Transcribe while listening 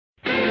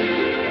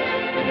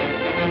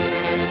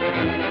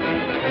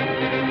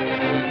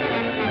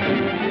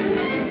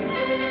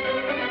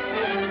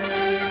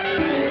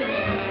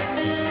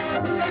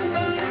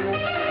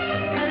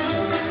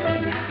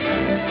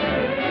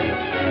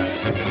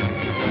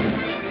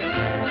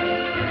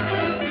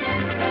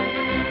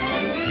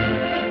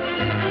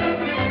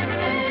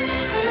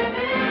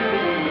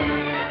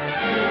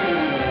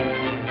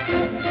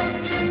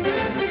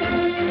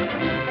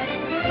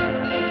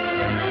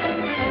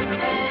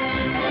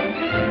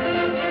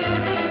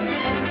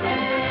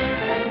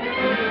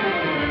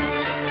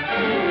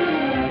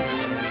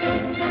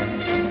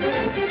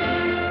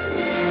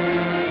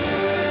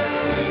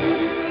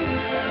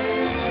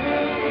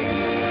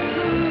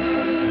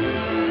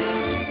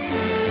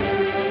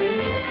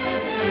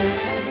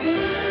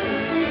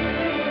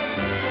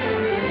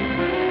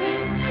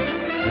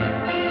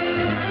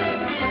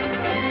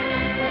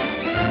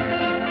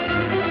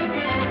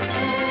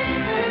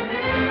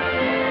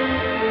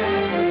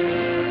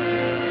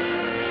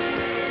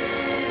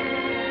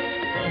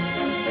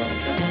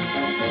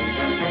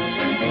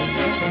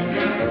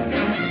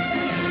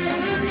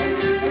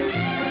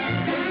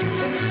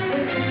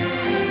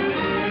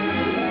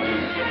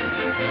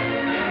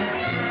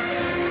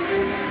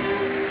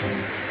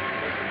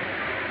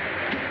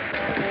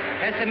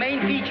Has the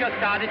main feature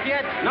started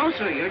yet? No,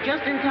 sir, you're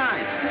just in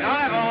time.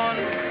 Drive on.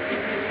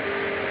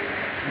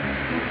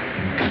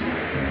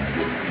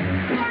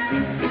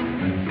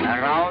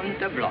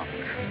 Around the block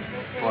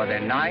for the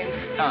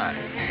 9th time.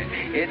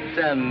 It's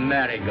a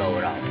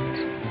merry-go-round.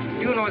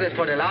 You know that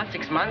for the last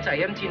 6 months, I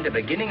haven't seen the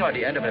beginning or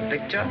the end of a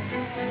picture.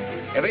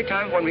 Every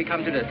time when we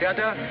come to the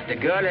theater, the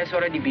girl has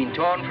already been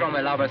torn from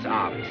her lover's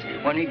arms.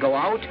 When we go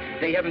out,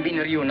 they haven't been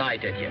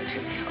reunited yet.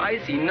 I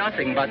see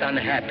nothing but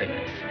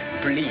unhappiness.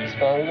 Please,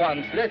 for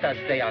once, let us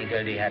stay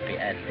until the happy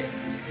ending.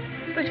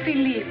 But,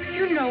 Philippe,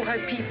 you know how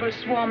people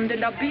swarm the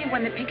lobby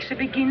when the picture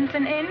begins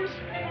and ends.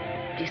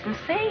 It isn't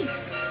safe.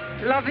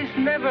 Love is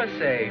never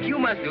safe. You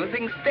must do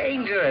things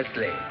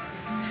dangerously.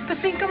 But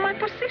think of my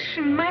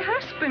position, my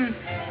husband.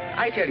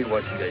 I tell you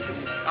what we'll do.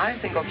 I'll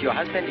think of your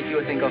husband if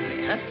you think of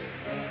me, huh?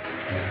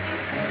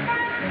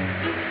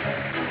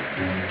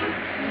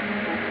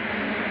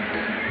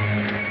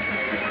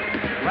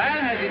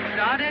 Well, has it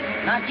started?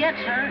 Not yet,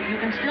 sir. You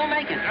can still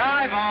make it.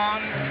 Drive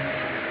on.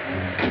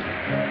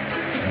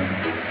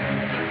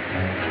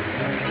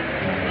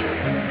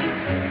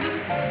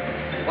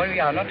 When we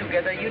are not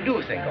together, you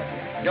do think of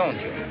me, don't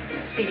you?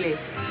 Philippe,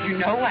 you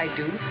know I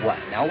do. Well,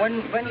 now,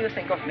 when you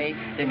think of me,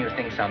 then you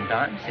think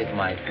sometimes it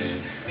might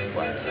be,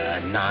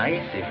 well,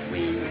 nice if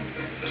we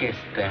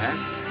kissed, perhaps.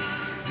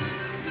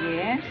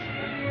 Yes?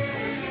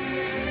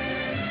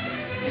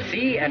 You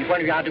see, and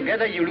when we are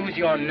together, you lose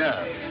your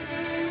nerve.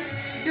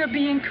 You're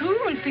being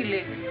cruel,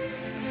 Philippe.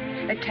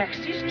 A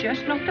taxi's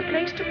just not the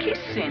place to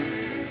kiss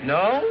in.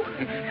 No?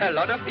 A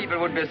lot of people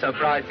would be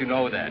surprised to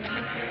know that.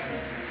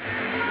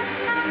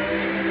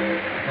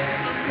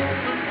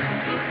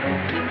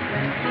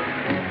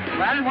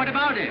 Well, what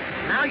about it?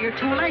 Now you're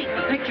too late.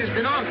 The picture's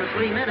been on for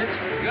 3 minutes.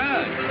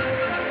 Good.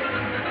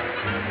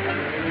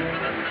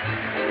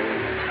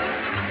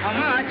 How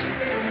much?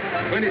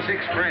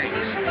 26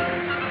 francs.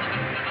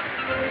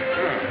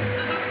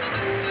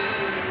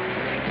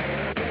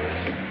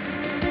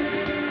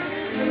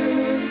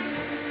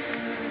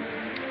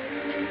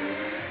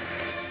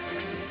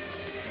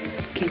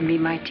 Give me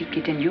my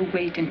ticket and you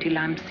wait until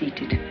I'm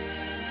seated.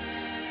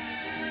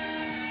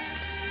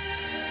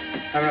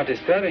 I'm not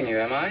disturbing you,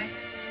 am I?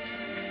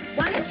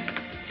 1,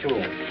 2.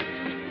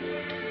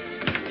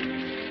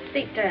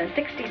 seat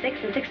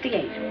 66 and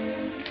 68.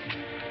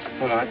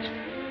 How much?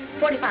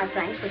 45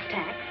 francs with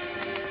tax.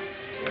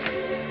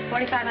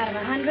 45 out of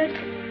 100.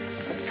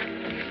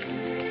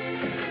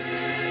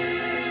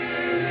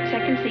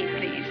 Second seat,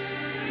 please.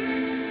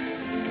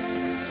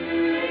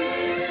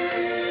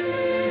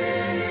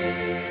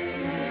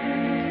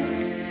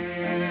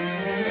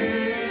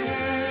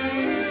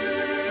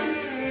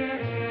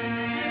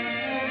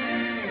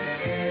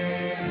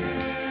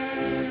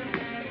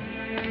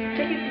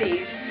 Ticket,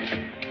 please.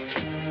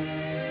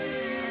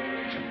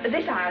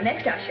 This aisle,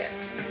 next usher.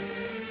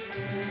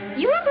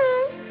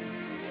 Yoo-hoo!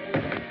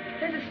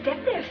 There's a step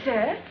there,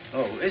 sir.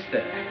 Oh, is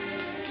there?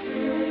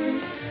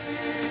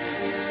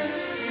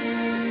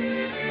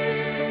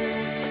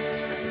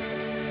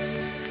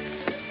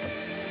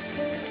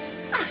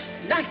 I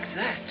like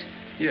that.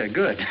 Yeah,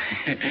 good.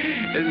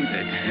 Isn't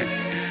it?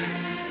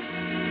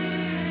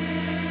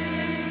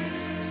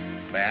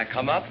 May I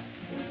come up?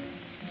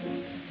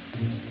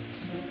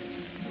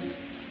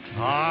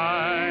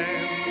 Time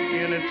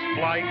in its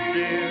flight,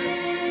 dear,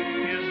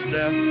 is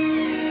death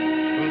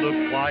to the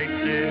flight,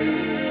 dear,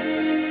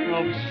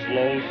 of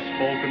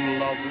slow-spoken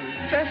lovers.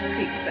 First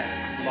seat, sir.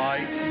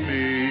 Like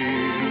me.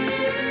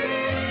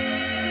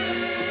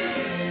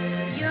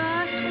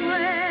 Just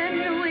when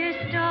we're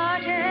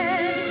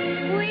started,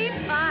 we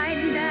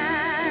find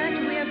that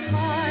we're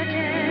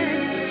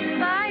parted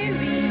by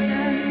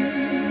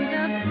reasons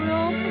of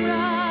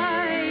propriety.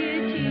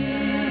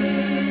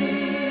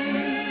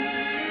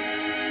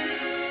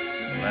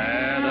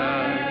 Let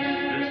us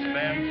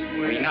dispense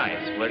with Be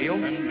nice, will you?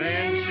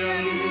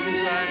 conventions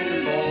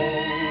and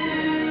goals.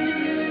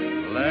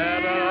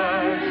 Let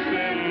us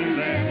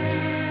invent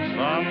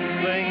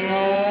something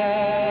old.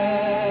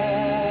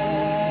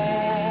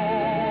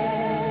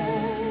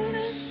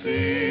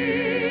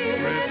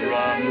 Secret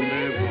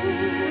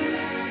rendezvous,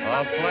 a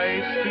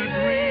place to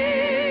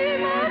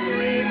dream a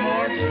dream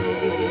or two.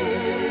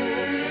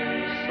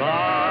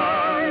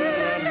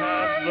 Silent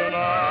as the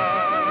night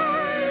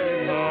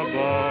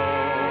above.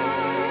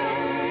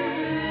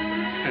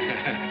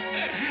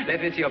 Let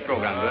me see your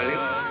program, will you?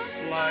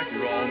 Like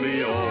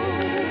Romeo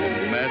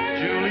met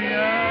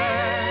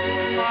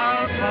Juliet,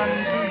 I'll come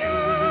to you,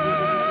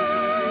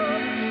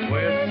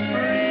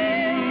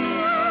 whispering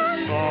a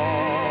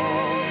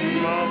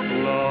song of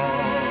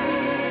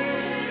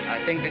love. I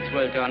think this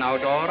will turn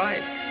out all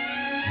right.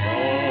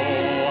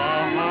 Oh,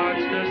 our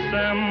hearts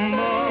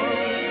dissemble,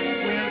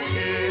 we'll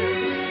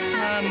kiss,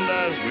 and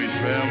as we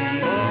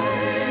tremble,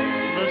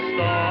 the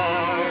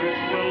stars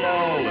will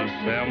all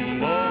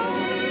assemble.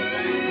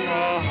 A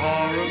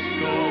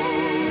horoscope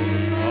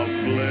of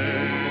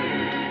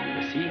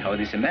bliss. See how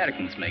these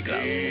Americans make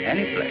love.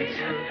 Any place.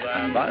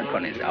 On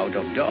balconies, out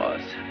of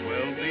doors.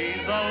 Will be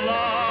the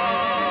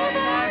love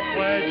I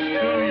pledge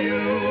to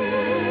you.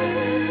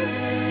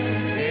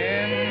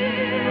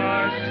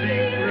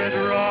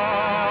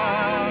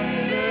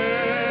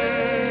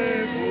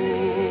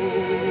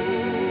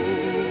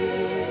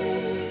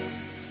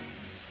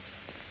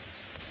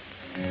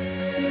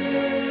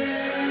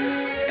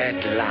 At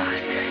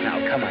last. Now,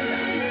 come on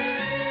down.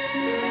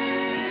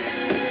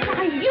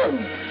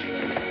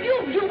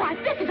 Why, why,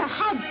 visitor,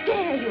 how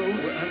dare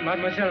you?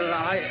 Mademoiselle,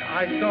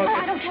 I thought... Oh,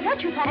 I don't care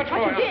what you thought, it's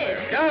what you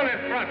did. Down in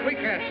front. We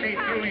can't see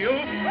through you.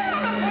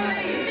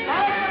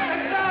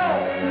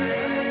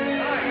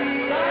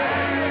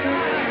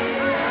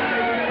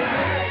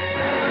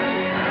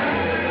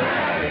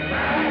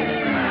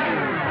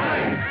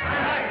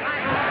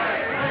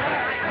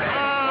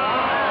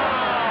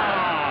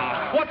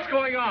 What's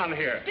going on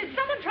here? Did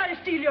someone try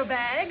to steal your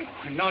bag?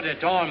 Not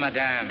at all,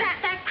 madame.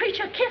 That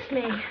creature kissed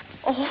me.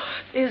 Oh,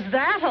 is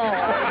that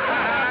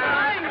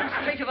all?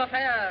 Fine state of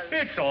affairs.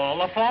 It's all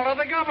the fault of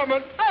the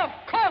government. Of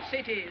course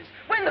it is.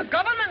 When the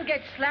government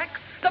gets slack,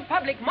 the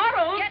public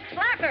morals get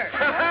slacker.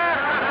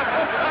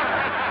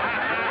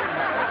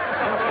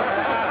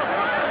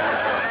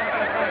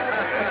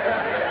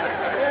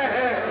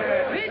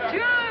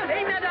 Monsieur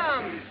et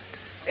Madame,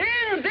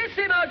 in this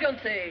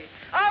emergency,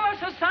 our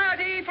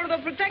Society for the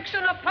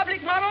Protection of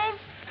Public Morals,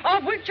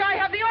 of which I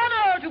have the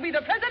honor to be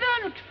the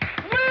president,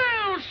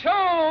 will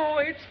show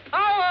its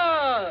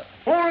power.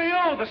 Who are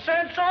you, the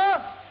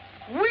censor?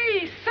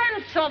 We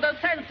censor the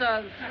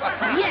censors.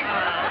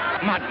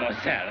 Yes.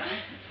 Mademoiselle,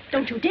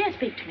 Don't you dare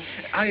speak to me.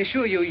 I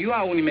assure you, you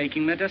are only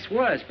making matters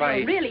worse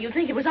by... Oh, really? You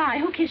think it was I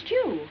who kissed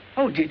you?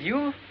 Oh, did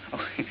you?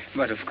 Oh,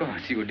 but of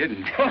course you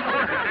didn't.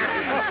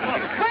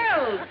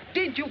 Well,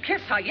 did you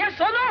kiss her, yes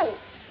or no?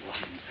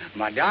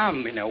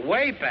 Madame, in a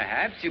way,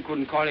 perhaps, you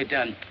couldn't call it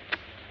an...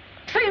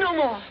 Say no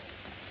more.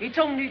 It's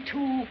only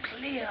too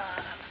clear.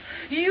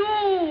 You,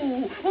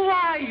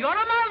 why, you're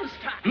a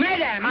monster.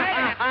 Madame!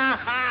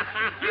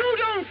 You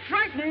don't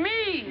frighten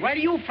me. Well,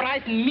 you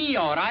frighten me,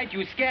 all right.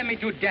 You scare me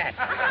to death.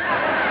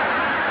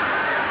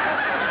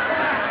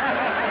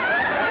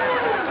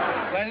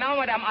 Well, now,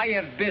 madame, I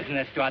have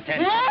business to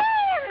attend to.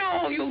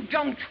 No, you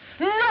don't.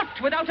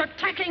 Not without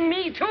attacking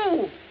me,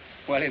 too.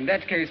 Well, in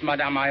that case,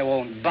 madame, I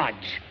won't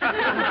budge.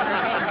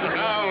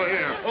 Now,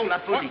 here. Oh, la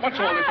police. What's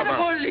all this The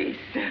about? police.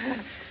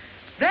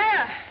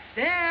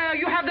 There,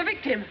 you have the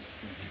victim.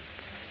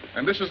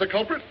 And this is the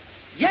culprit?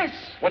 Yes.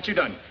 What's he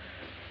done?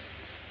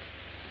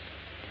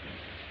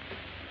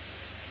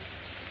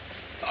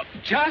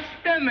 Just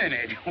a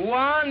minute.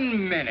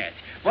 1 minute.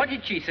 What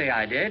did she say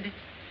I did?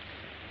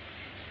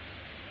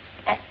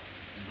 Oh,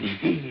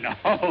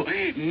 no,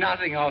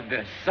 nothing of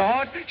the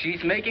sort.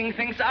 She's making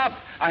things up.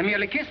 I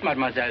merely kissed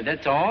mademoiselle,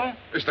 that's all.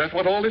 Is that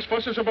what all this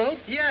fuss is about?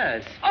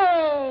 Yes.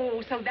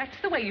 Oh, so that's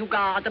the way you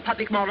guard the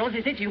public morals,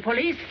 is it, you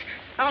police?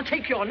 I'll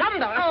take your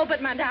number. Oh,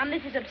 but, madame,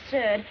 this is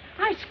absurd.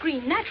 I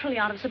screamed naturally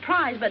out of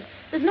surprise, but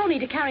there's no need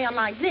to carry on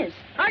like this.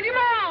 I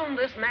demand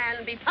this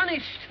man be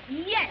punished.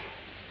 Yes.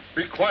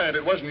 Be quiet.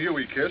 It wasn't you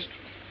he kissed.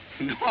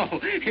 No,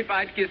 if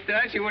I'd kissed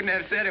her, she wouldn't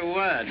have said a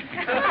word.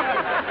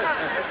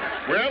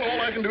 Well,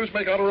 all I can do is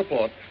make out a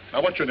report.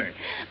 Now, what's your name?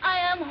 I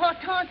am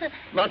Hortense.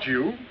 Not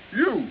you.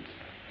 You.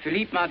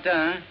 Philippe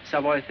Martin,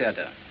 Savoy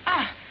Theatre.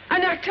 Ah,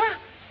 an actor?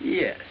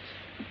 Yes.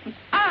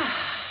 Ah,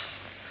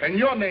 And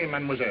your name,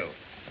 mademoiselle?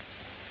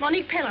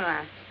 Monique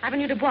Pelerin,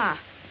 Avenue de Bois.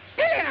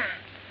 Pelerin,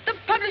 the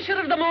publisher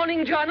of the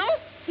Morning Journal.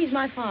 He's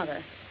my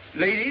father.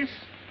 Ladies,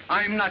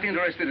 I'm not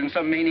interested in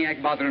some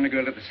maniac bothering a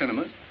girl at the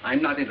cinema.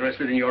 I'm not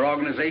interested in your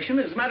organization.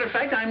 As a matter of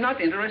fact, I'm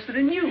not interested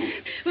in you.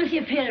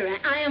 Monsieur Pelerin,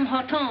 I am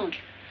Hortense.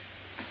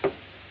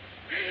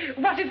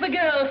 What if the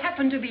girl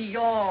happened to be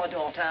your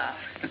daughter?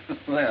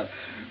 Well,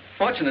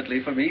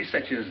 fortunately for me,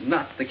 such is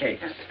not the case.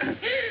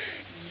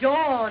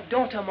 Your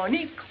daughter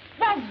Monique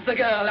was the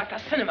girl at the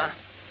cinema.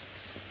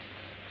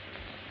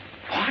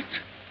 What?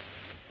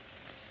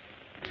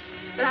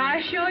 But I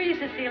assure you,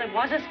 Cecile, it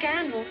was a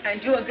scandal.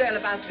 And you're a girl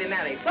about to be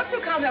married. What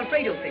will Count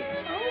Alfredo think?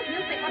 Oh,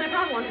 he'll think whatever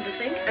I want him to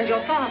think. And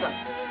your father?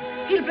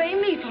 He'll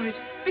blame me for it,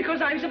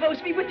 because I'm supposed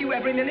to be with you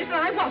every minute, and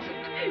I wasn't.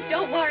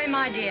 Don't worry,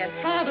 my dear.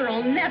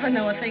 Father'll never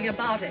know a thing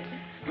about it.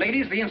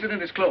 Ladies, the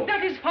incident is closed.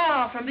 That is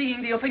far from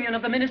being the opinion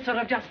of the Minister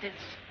of Justice.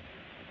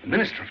 The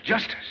Minister of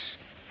Justice?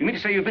 You mean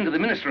to say you've been to the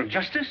Minister of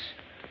Justice?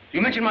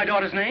 You mentioned my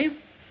daughter's name?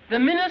 The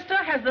minister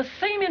has the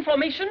same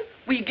information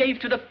we gave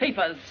to the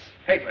papers.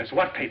 Papers?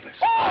 What papers?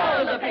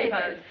 All the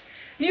papers.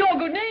 Your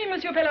good name,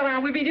 Monsieur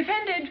Pelerin, will be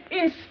defended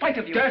in spite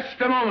of you.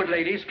 Just a moment,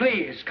 ladies,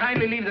 please.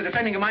 Kindly leave the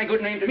defending of my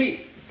good name to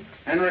me.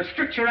 And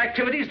restrict your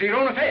activities to your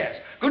own affairs.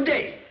 Good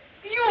day.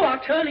 You are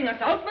turning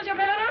us out, Monsieur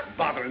Pelerin?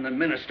 Bothering the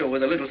minister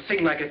with a little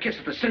thing like a kiss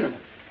at the cinema.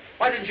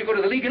 Why didn't you go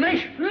to the League of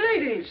Nations?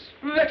 Ladies,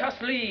 let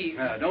us leave.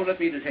 Don't let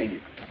me detain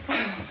you.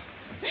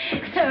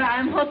 Sir, I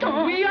am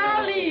Hortense. We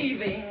are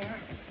leaving.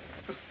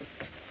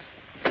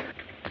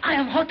 I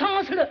am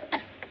Hortense Le...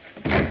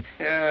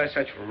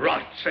 Such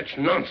rot, such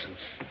nonsense.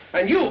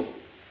 And you,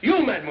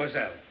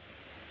 mademoiselle,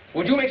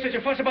 would you make such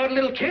a fuss about a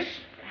little kiss?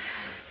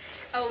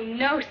 Oh,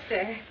 no,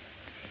 sir.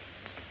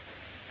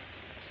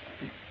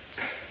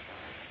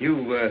 You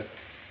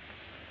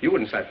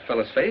wouldn't slap a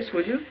fellow's face,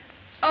 would you?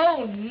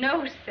 Oh,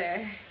 no,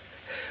 sir.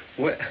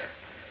 Well,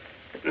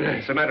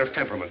 it's a matter of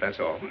temperament, that's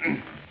all.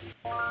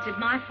 Is it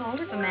my fault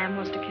if a man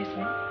wants to kiss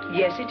me?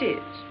 Yes, it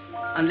is.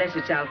 Unless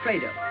it's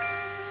Alfredo.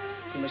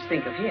 You must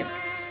think of him.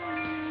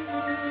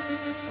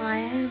 I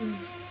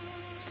am.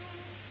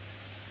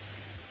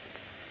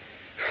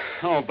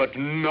 Oh, but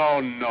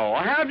no.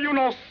 Have you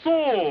no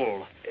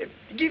soul?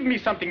 Give me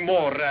something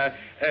more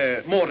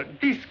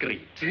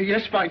discreet.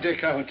 Yes, my dear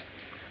Count.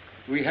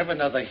 We have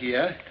another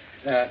here.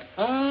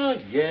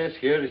 Yes,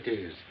 here it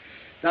is.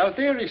 Now,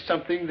 there is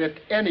something that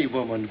any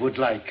woman would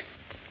like.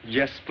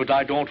 Yes, but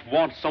I don't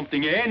want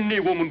something any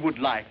woman would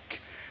like.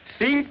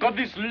 Think of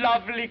this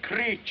lovely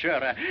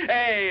creature.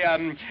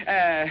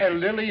 A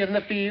lily in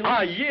the field?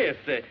 Yes.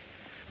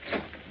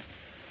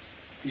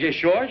 Yes,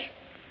 George?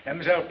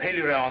 Mademoiselle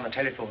Pelerin on the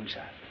telephone,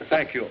 sir.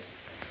 Thank you.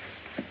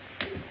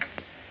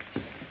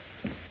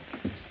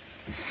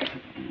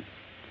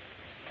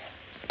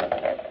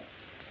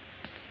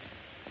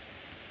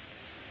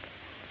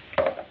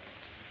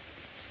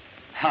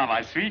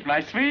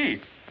 My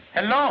sweet.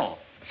 Hello.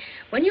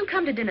 When you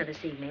come to dinner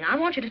this evening, I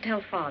want you to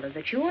tell Father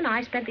that you and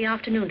I spent the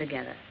afternoon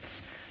together.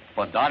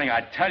 But, darling,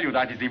 I tell you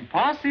that is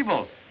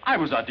impossible. I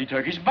was at the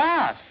Turkish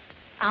bath.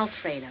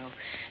 Alfredo,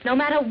 no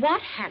matter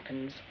what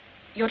happens,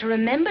 you're to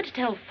remember to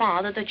tell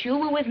Father that you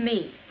were with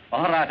me.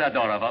 All right,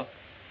 adorable.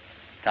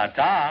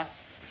 Ta-ta.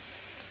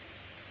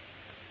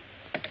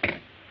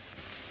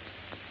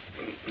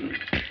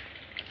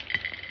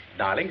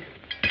 Darling.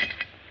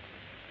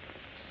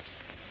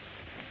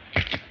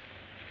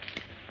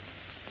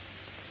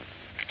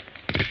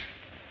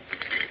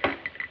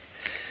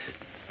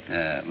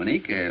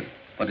 Monique,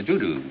 what did you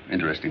do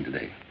interesting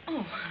today?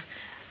 Oh,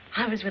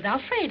 I was with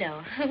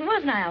Alfredo.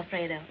 Wasn't I,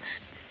 Alfredo?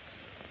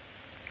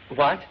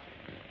 What?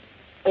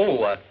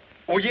 Oh,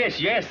 yes.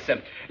 Yes,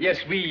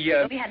 we...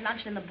 We had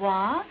lunch in the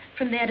Bois,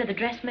 from there to the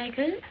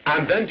dressmaker's.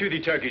 And then to the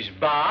Turkish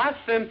bath.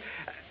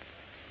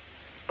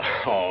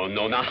 Oh,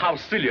 no, now, how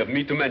silly of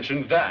me to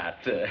mention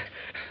that.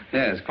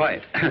 Yes,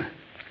 quite.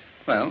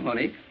 Well,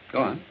 Monique, go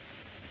on.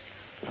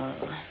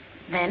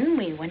 Then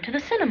we went to the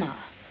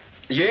cinema.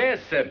 Yes,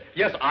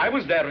 I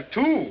was there,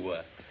 too.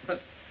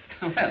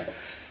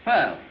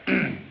 Well,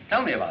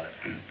 tell me about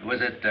it.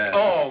 Was it,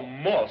 Oh,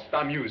 most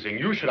amusing.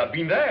 You should have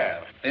been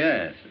there.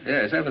 Yes,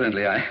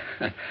 evidently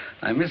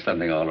I missed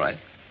something, all right.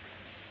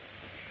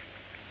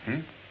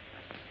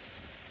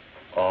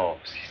 Oh,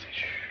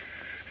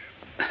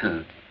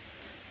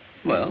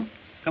 Well,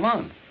 come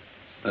on.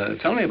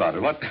 Tell me about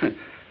it.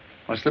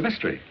 What's the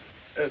mystery?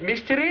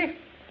 Mystery?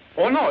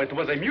 Oh, no, it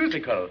was a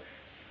musical,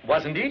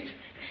 wasn't it?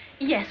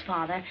 Yes,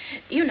 Father.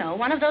 You know,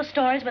 one of those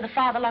stories where the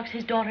father locks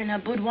his daughter in her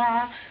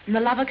boudoir and the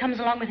lover comes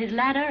along with his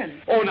ladder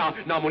and... Oh, now,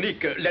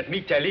 Monique, let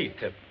me tell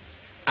it.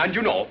 And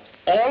you know,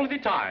 all the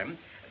time,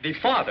 the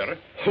father,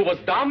 who was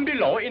down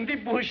below in the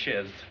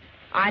bushes.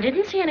 I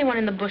didn't see anyone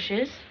in the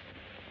bushes.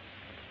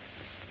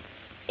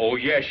 Oh,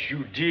 yes,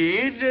 you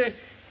did.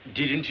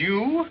 Didn't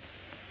you?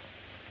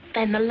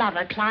 Then the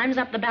lover climbs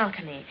up the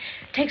balcony,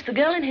 takes the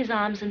girl in his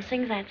arms and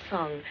sings that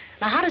song.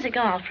 Now, how does it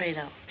go,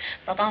 Alfredo?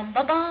 Ba-bum,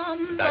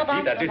 ba-bum,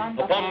 ba-bum, That's it. ba-bum,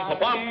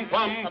 Ba-bum,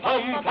 ba-bum,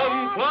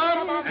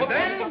 pum, And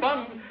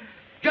then,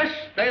 just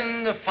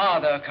then the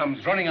father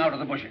comes running out of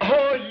the bushes.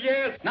 Oh,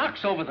 yes.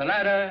 Knocks over the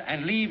ladder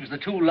and leaves the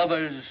two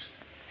lovers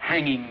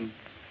hanging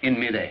in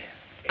midair.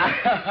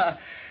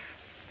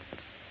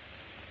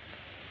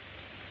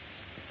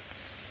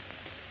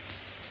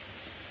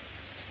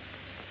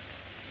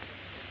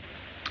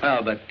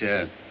 Oh, but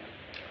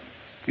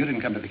you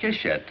didn't come to the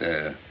kiss yet,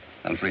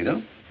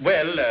 Alfredo.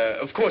 Well,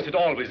 of course, it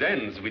always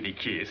ends with a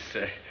kiss.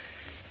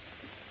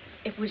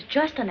 It was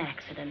just an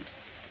accident.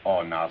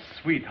 Oh, now,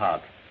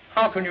 sweetheart,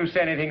 how can you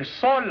say anything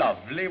so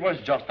lovely was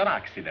just an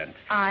accident?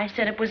 I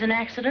said it was an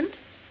accident.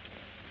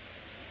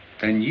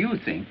 Then you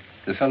think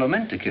the fellow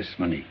meant to kiss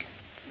Monique?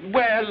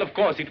 Well, of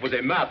course, it was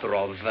a matter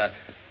of...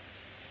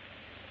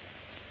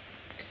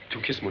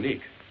 To kiss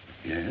Monique?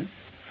 Yes.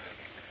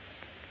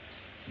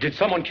 Did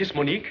someone kiss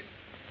Monique?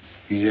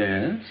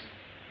 Yes.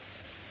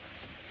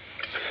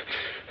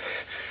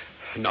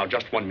 Now,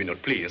 just 1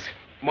 minute, please.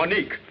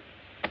 Monique,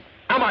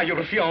 am I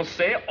your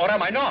fiancé or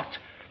am I not?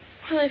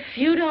 Well, if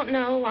you don't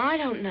know, I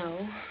don't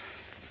know.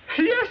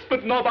 Yes,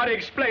 but nobody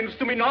explains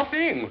to me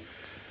nothing.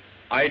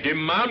 I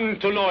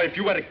demand to know if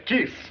you were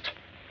kissed.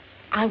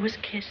 I was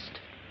kissed.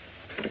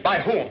 By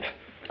whom?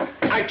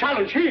 I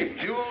challenge him.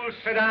 You'll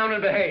sit down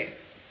and behave.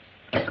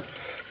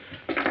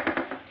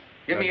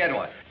 Give me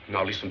Edward.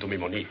 Now listen to me,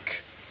 Monique.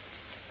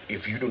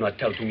 If you do not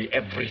tell to me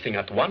everything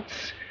at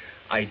once,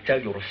 I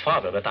tell your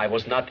father that I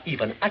was not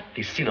even at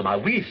the cinema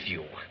with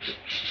you.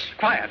 Shh,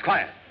 quiet.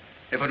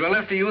 If it were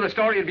left to you, the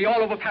story would be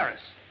all over Paris.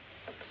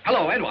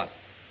 Hello, Edward.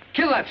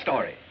 Kill that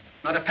story.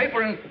 Not a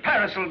paper in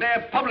Paris will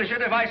dare publish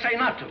it if I say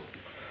not to.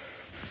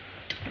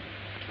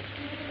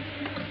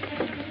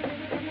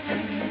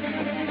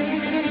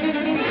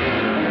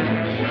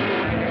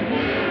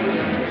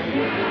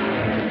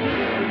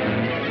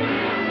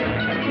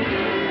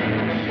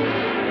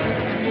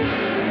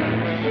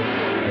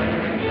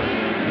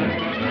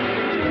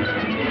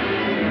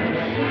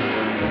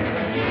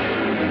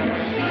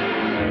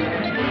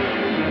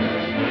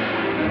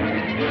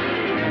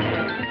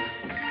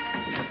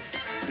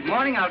 Good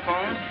morning,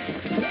 Alphonse.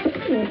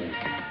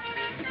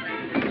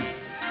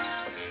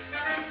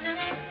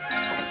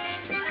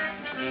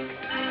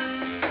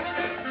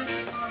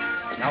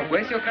 Now,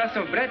 where's your crust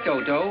of bread,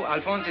 Toto?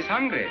 Alphonse is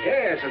hungry.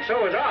 Yes, and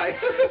so was I.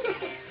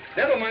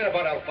 Never mind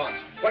about Alphonse.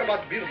 What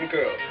about the beautiful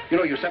girl? You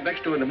know, you sat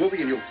next to her in the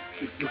movie and you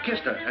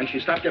kissed her, and she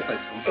stopped your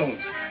plate. Oh,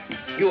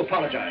 you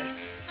apologized.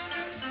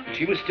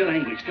 She was still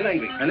angry, still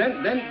angry. And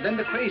then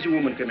the crazy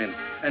woman came in,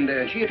 and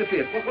she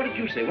interfered. What did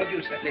you say? What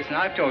did you say? Listen,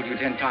 I've told you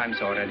 10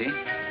 times already.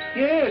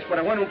 Yes, but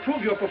I want to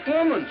improve your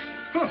performance.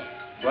 Huh.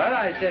 Well,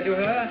 I said to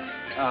her,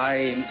 I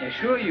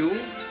assure you,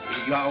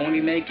 you are only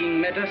making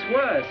matters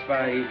worse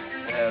by,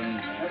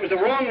 That was the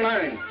wrong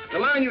line. The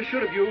line you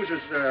should have used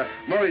is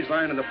Murray's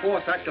line in the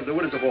 4th act of The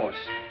Winter's Divorce.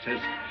 It says,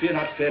 "Fear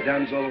not, fair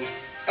damsel,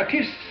 a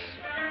kiss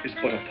is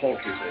but a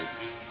paltry thing."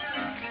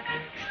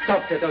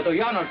 Stop that, Toto.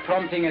 You're not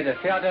prompting at the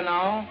theater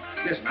now.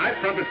 Listen, I've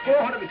prompted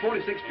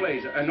 446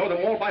 plays and know them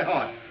all by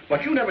heart.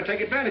 But you never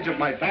take advantage of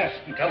my vast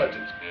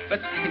intelligence.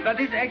 But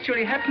this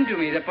actually happened to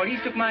me. The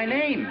police took my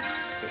name.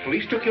 The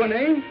police took your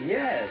name?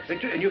 Yes.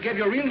 And you gave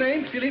your real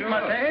name, Philippe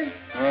Martin?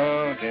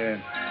 Oh,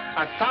 dear.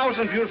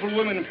 1,000 beautiful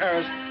women in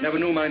Paris never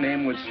knew my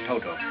name was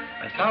Toto.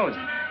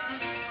 1,000?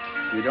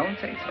 You don't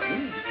say so.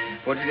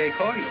 What did they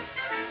call you?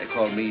 They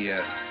called me,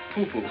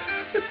 Poo-Poo.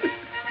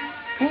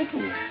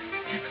 Poo-Poo?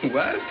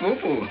 Well,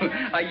 Poo-Poo.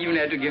 I even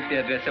had to give the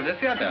address of the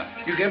theater.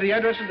 You gave the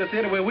address of the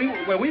theater where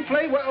we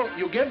play? Well,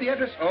 you gave the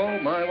address? Oh,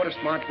 my, what a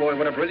smart boy.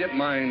 What a brilliant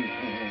mind.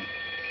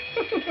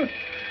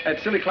 That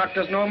silly clock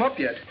doesn't know him up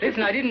yet.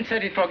 Listen, I didn't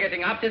set it for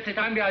getting up. This is the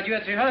time we are due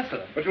at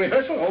rehearsal. But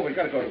rehearsal? Oh, we've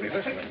got to go to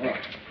rehearsal. Oh.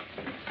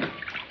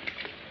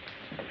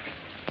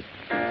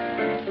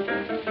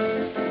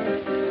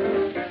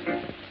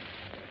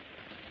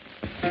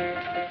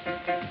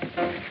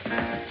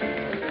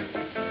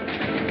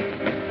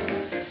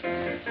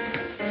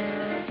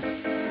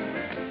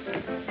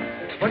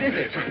 What is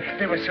it?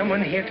 There was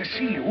someone here to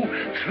see you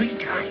 3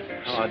 times.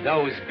 Oh,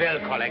 those bell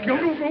collectors.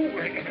 No.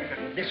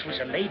 This was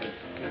a lady.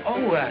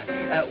 Oh,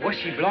 was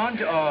she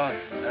blonde or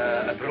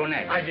a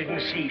brunette? I didn't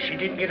see. She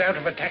didn't get out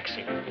of a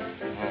taxi.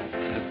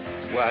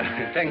 Oh. Well,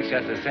 thanks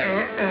just the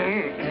same.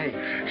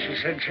 She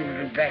said she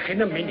would be back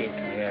in a minute.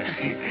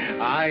 Yeah,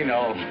 I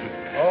know.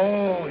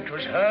 Oh, it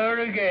was her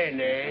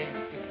again, eh?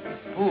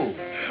 Who?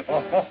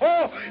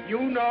 Oh, you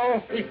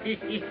know. To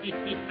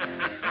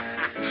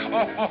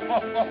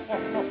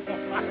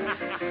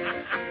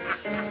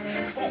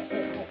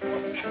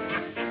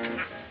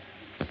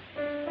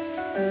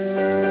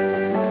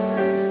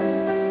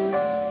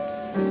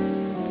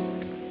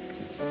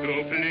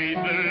please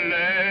the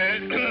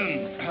lady.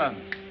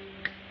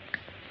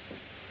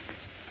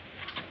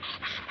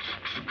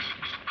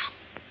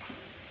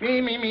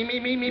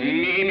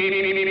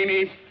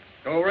 Me.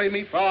 Do, re,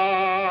 mi,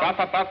 fa.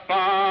 Fa,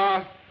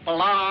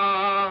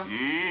 bla.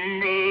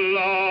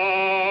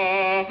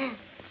 Blah.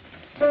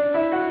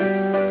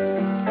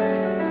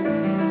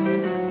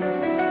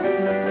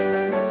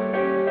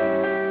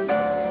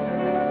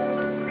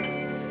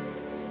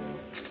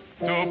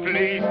 To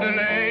please the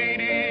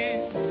lady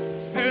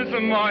is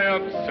my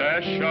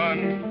obsession.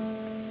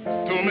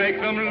 To make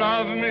them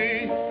love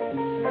me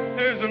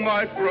is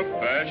my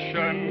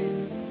profession.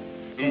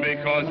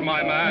 Because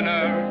my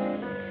manner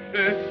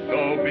is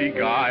so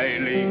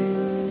beguiling.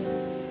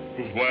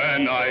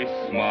 When I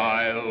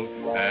smile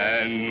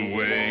and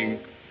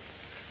wink,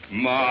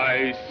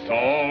 my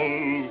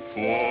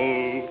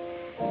soulful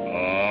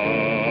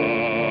eyes.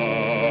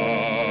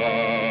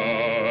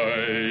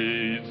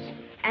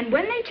 And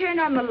when they turned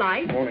on the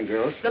light, Morning,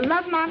 girls. the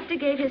love monster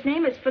gave his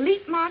name as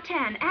Philippe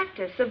Martin,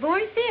 actor,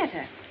 Savoy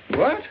Theater.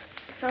 What?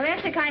 So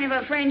that's the kind of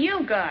a friend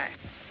you got.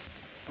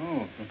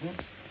 Oh.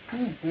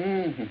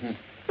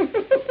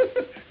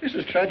 This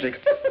is tragic.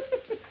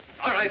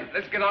 All right,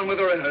 let's get on with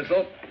the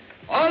rehearsal.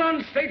 All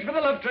on stage for the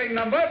love train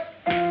number.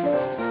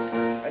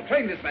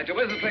 Train dispatcher,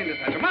 where's the train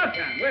dispatcher?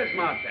 Martin, where's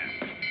Martin?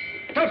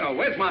 Toto,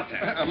 where's Martin?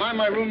 Am I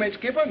my roommate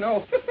skipper?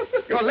 No.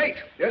 You're late.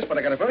 Yes, but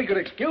I got a very good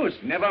excuse.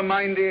 Never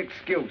mind the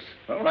excuse.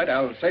 All right,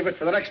 I'll save it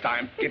for the next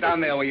time. Get down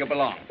there where you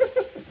belong.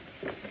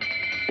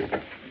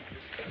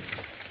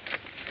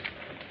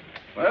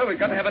 Well, we've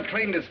got to have a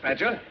train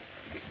dispatcher.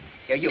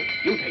 Here, you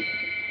take it.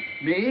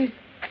 Me?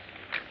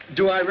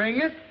 Do I ring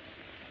it?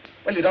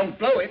 Well, you don't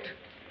blow it.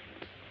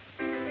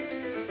 All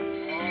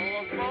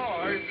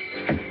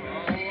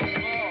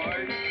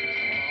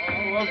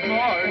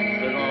aboard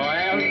to the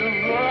land of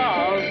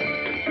love.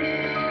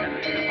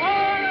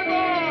 All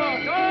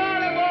aboard for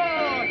the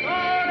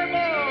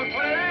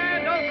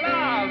land of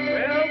love.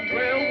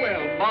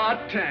 Well,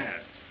 Martin.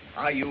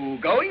 Are you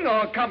going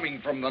or coming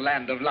from the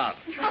land of love?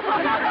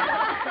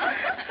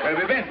 Where have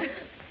you been?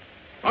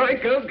 All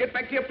right, girls, get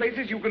back to your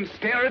places. You can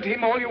stare at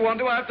him all you want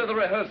to after the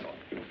rehearsal.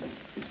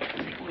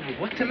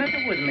 What's the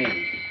matter with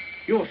me?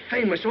 You're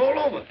famous all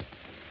over.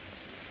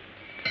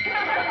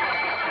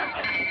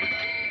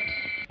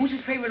 Who's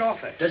his favorite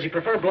author? Does he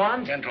prefer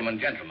blondes? Gentlemen.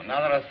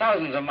 Now, there are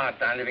thousands of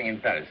Martin living in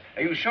Paris.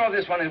 Are you sure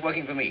this one is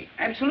working for me?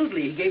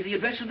 Absolutely. He gave the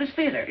address of this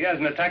theater. He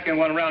hasn't attacked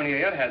anyone around here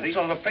yet, has he?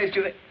 Sort of a place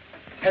to...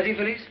 Has he,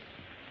 Felice?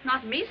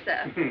 Not me,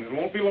 sir. It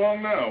won't be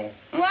long now.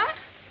 What?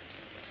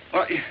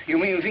 Well, you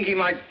mean you think he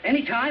might...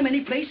 Any time, any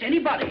place,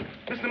 anybody.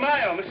 Mr.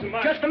 Meyer.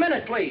 Just a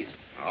minute, please.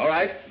 All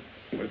right.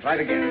 We'll try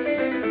it again.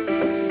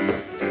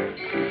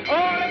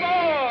 All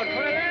aboard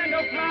for the land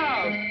of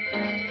love.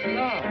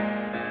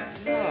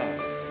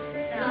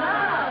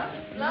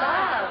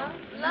 Love.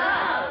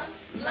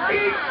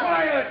 Be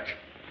quiet.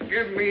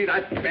 Give me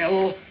that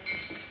bell.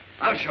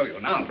 I'll show you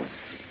now.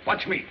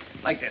 Watch me,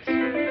 like this.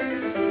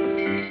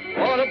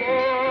 All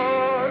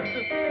aboard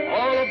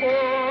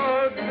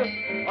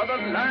for the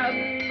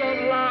land of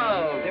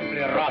love. Simply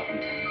rotten.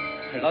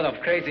 A lot of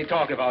crazy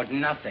talk about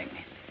nothing.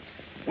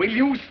 Will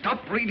you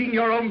stop reading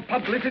your own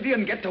publicity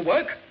and get to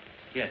work?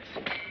 Yes.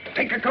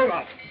 Take your coat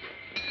off.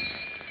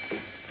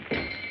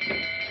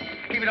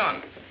 Keep it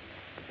on.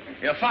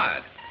 You're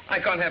fired. I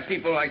can't have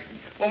people like...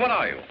 Well, what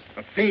are you?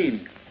 A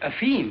fiend. A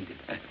fiend?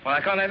 Well,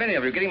 I can't have any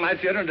of you getting my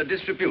theater into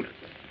disrepute.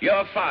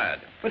 You're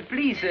fired. But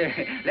please,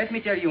 let me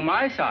tell you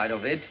my side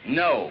of it.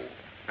 No.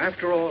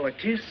 After all, a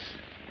kiss?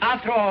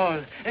 After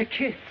all, a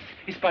kiss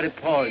is but a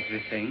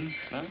paltry thing.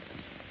 Huh?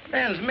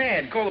 Man's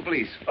mad. Call the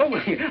police. Oh,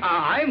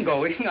 I'm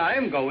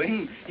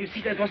going. You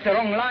see, that was the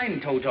wrong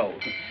line, Toto.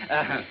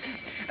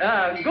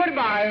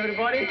 Goodbye,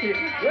 everybody.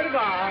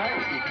 Goodbye.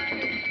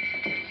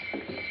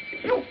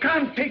 You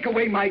can't take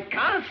away my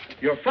cast.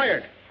 You're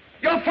fired.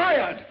 You're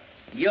fired.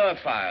 You're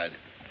fired.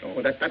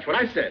 Oh, that's what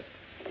I said.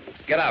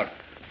 Get out.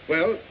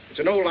 Well, it's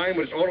an old line,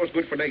 but it's always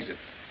good for an exit.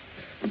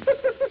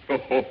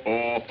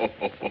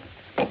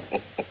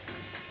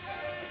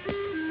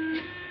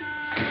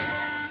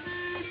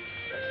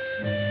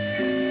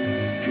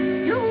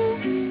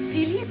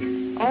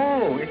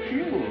 Oh, it's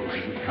you.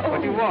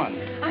 What do you want?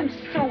 I'm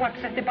so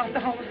upset about the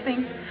whole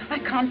thing. I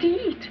can't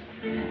eat.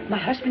 My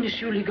husband is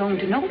surely going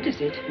to notice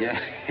it. Yeah,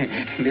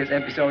 this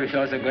episode is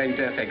also going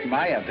to affect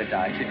my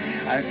appetite.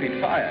 I've been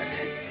fired.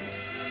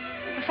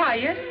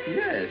 Fired?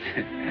 Yes.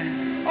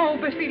 Oh,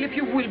 but Philip,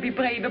 you will be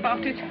brave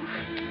about it.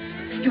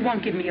 You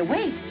won't give me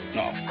away.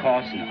 No, of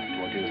course not.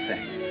 What do you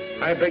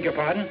think? I beg your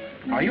pardon?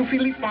 Are you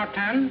Philippe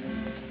Martin?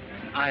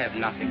 I have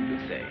nothing to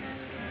say.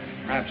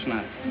 Perhaps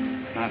not.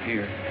 Not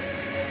here.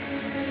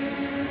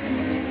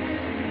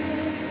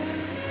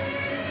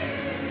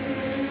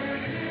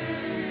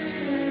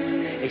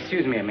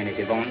 Excuse me a minute,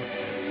 Yvonne.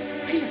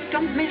 Philip,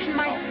 don't mention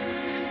my...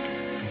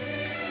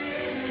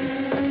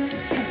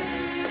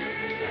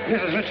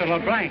 This is Mr.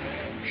 LeBlanc,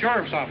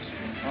 sheriff's officer.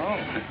 Oh,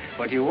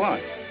 what do you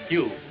want?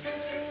 You,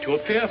 to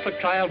appear for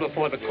trial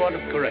before the Court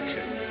of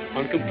Correction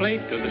on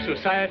complaint of the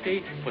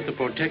Society for the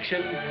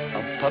Protection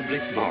of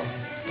Public Morals.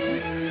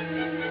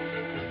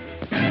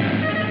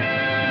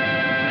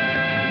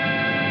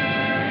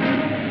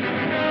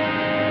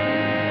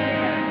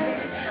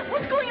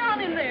 What's going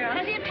on in there?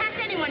 Has he attacked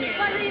anyone yet?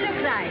 What does he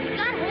look like? He's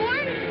got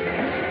horns?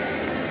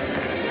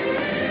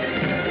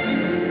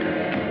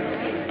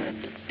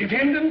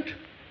 Defendant,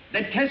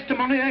 the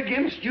testimony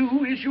against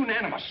you is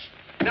unanimous.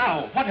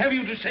 Now, what have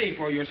you to say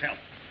for yourself?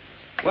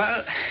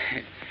 Well,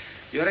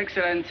 Your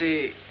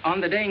Excellency, on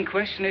the day in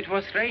question, it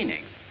was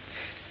raining.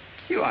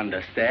 You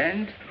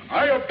understand?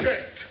 I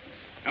object.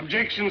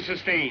 Objection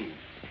sustained.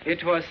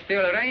 It was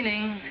still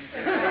raining.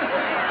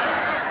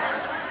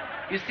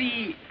 You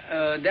see,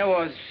 there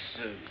was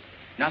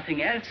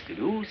nothing else to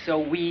do,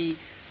 so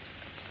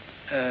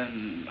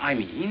I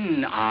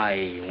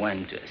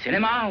went to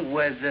cinema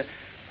with...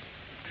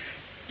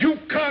 You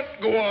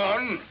can't go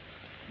on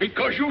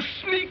because you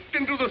sneaked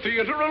into the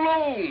theater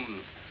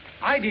alone.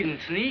 I didn't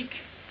sneak.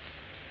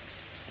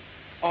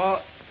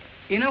 Or,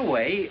 in a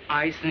way,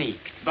 I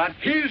sneaked, but...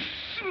 His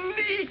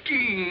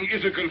sneaking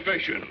is a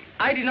confession.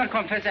 I did not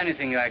confess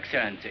anything, Your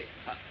Excellency.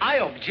 I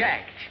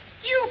object.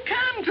 You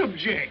can't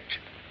object.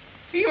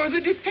 You're the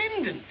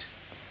defendant.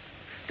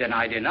 Then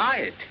I deny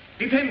it.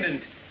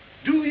 Defendant,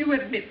 do you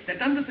admit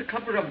that under the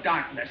cover of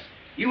darkness,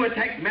 you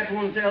attacked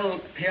Mademoiselle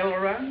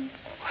Pelerin?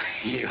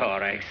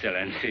 Your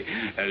Excellency,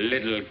 a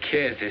little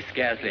kiss is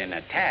scarcely an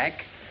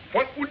attack.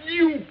 What would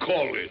you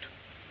call it?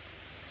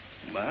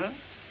 Well,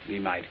 we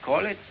might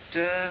call it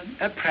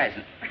a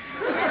present.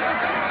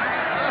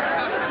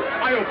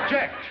 I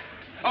object.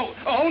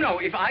 Oh, no,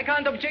 if I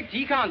can't object,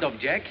 he can't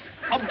object.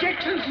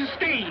 Objection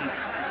sustained.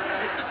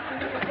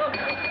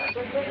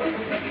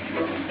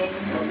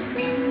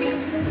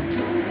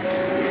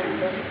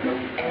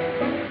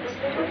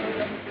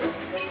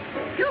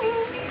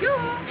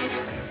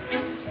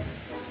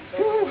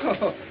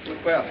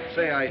 Well,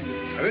 say, I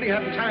really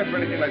haven't time for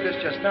anything like this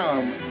just now.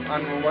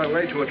 I'm on my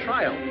way to a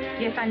trial.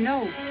 Yes, I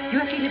know. You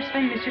are Philippe's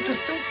friend, Monsieur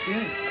Toto.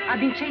 Yeah. I've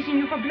been chasing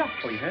you for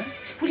blocks. Oh, yeah?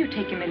 Will you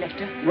take him a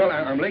letter? Well,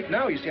 I'm late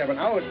now. You see, I have an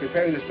hour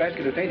preparing this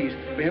basket of dainties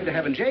for him to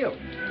have in jail.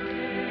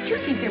 Do you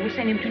think they will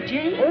send him to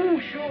jail? Oh,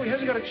 sure. He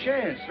hasn't got a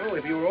chance. Oh,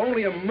 if he were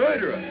only a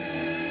murderer.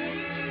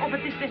 Oh,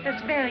 but this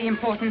letter's very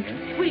important.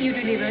 Will you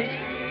deliver it?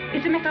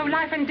 It's a matter of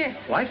life and death.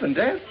 Life and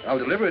death? I'll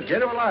deliver it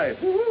dead or alive.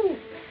 Woo-hoo.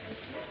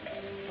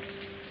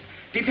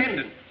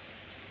 Defendant,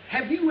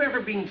 have you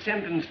ever been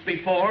sentenced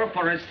before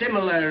for a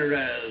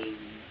similar,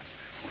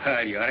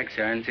 Well, Your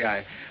Excellency,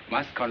 I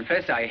must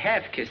confess I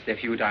have kissed a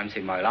few times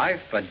in my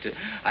life, but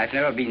I've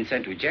never been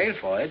sent to jail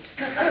for it.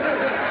 Very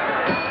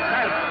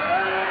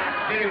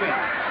well.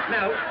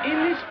 Now,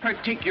 in this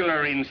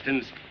particular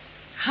instance,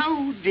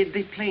 How did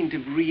the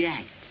plaintiff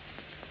react?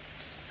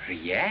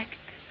 React?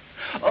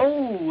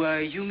 Oh,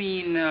 you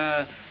mean,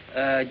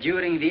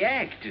 during the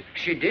act.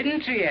 She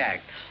didn't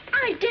react.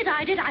 I did.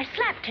 I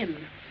slapped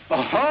him.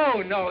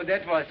 Oh, no,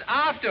 that was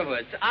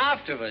afterwards.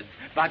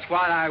 But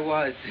while I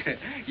was,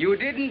 you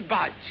didn't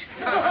budge.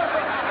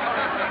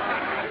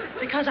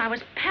 Because I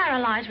was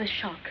paralyzed with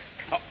shock.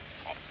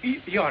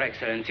 Your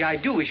Excellency, I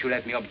do wish you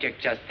let me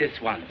object just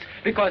this once,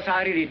 because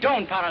I really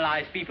don't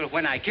paralyze people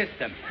when I kiss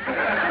them.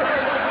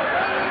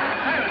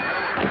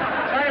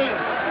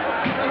 Silence!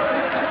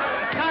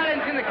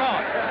 Silence in the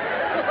court!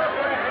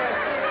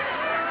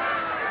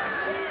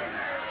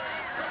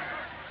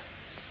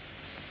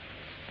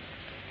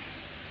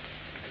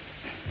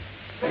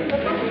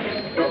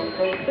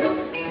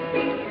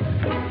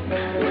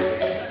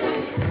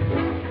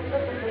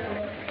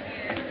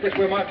 This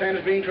where Martin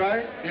is being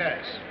tried?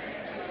 Yes.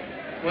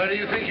 Where do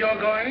you think you're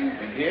going?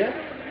 Here?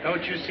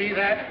 Don't you see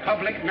that?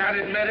 Public not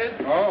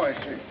admitted? Oh, I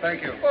see.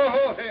 Thank you.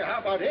 Oh, hey, how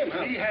about him,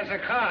 huh? He has a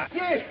card.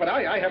 Yes, but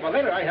I have a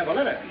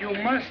letter. You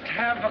must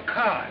have a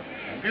card.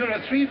 You're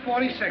at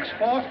 346,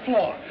 4th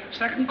floor.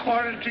 Second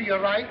corridor to your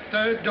right,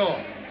 third door.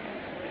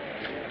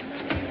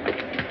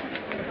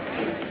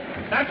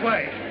 That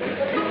way.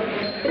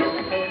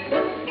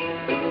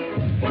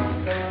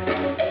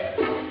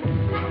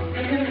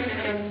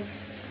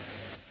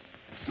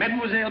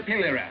 Mademoiselle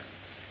Pelerin,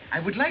 I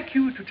would like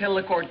you to tell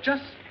the court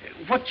just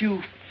what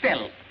you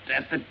felt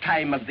at the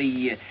time of the...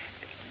 yes.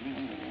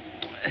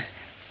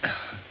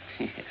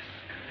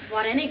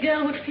 What any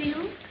girl would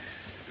feel?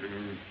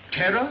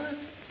 Terror?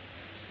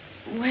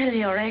 Well,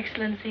 Your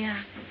Excellency,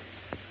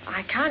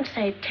 I can't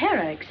say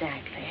terror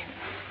exactly.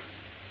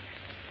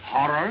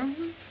 Horror?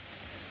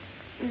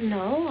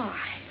 No,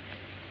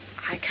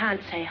 I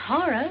can't say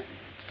horror.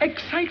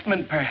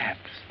 Excitement,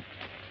 perhaps?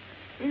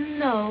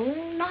 No,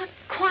 not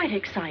quite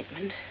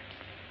excitement.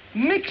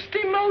 Mixed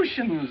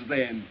emotions,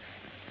 then?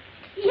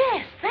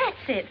 Yes,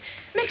 that's it.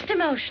 Mixed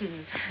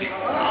emotions.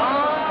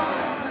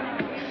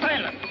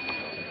 Silence.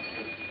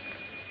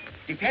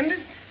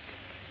 Defendant,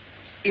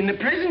 in the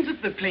presence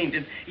of the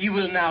plaintiff, you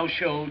will now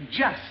show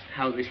just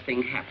how this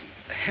thing happened.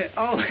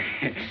 Oh,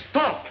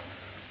 stop.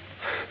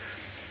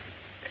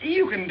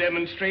 You can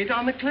demonstrate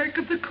on the clerk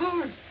of the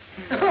court.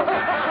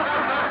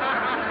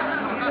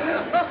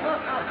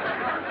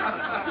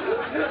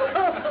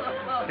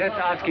 That's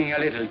asking a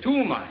little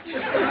too much.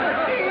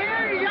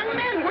 Here, young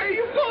man, where are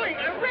you going?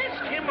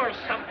 Arrest him or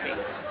something.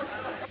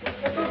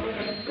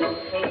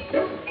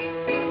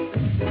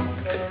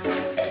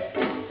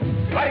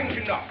 Why didn't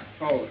you knock?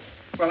 Oh,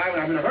 well,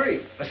 I'm in a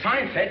hurry. The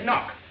sign said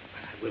knock.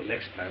 I will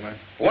next time.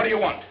 What do you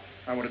want?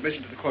 I want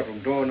admission to the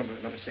courtroom, door number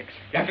 6.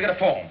 You have to get a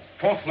form.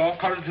 4th floor,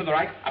 corridor to the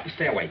right, up the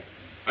stairway.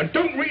 And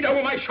don't read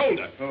over my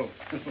shoulder. Oh.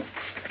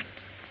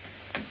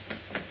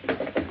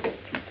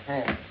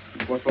 Oh.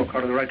 4th floor,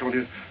 corridor to the right, don't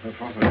you?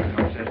 4th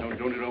floor,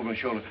 don't read over my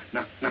shoulder.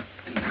 Knock.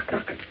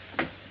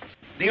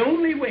 The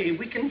only way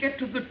we can get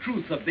to the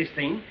truth of this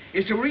thing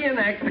is to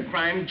reenact the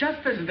crime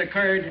just as it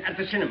occurred at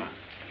the cinema.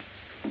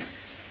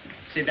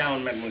 Sit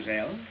down,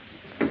 mademoiselle.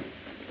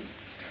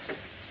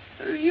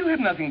 You have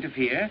nothing to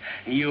fear.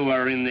 You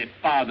are in the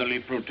fatherly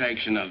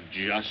protection of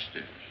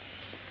justice.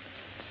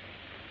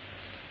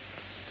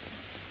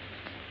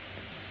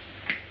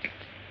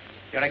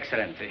 Your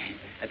Excellency,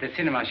 at the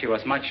cinema she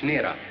was much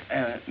nearer.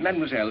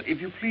 Mademoiselle,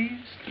 if you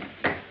please.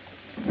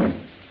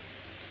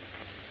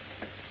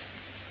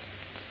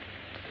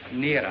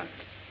 Nearer.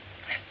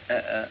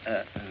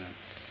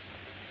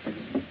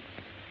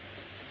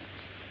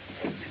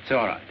 It's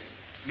all right.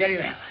 Very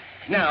well.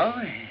 Now,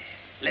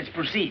 let's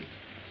proceed.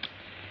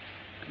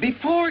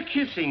 Before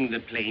kissing the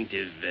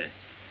plaintiff,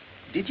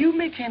 did you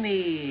make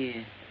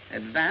any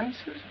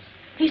advances?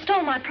 He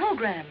stole my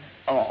program.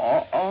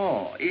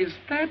 Oh, is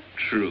that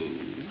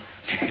true?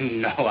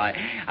 No,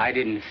 I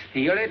didn't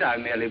steal it. I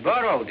merely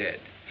borrowed it.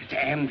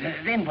 And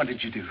then what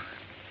did you do?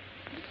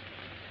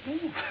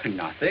 Oh,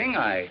 nothing.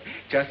 I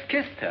just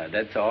kissed her,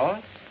 that's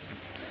all.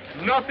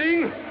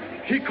 Nothing?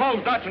 He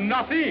calls that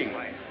nothing.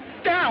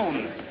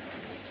 Down!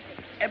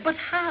 But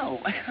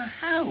how?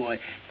 How?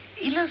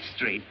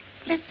 Illustrate.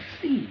 Let's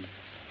see.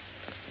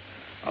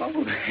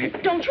 Oh.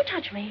 Don't you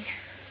touch me.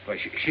 Well,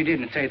 she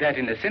didn't say that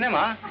in the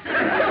cinema.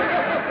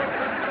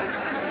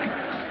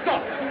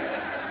 Stop.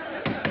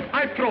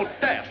 I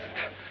protest.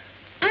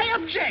 I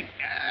object.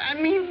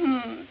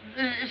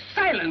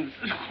 Silence.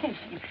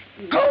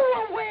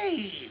 Go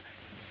away.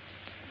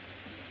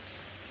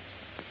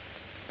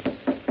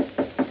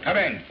 Come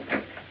in.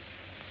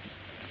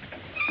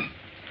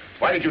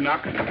 Why did you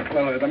knock?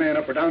 Well, the man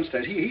up or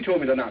downstairs, he told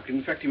me to knock.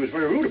 In fact, he was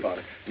very rude about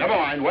it. Never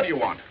mind. What do you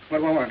want? What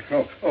do I want?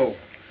 Oh.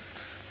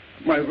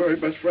 My very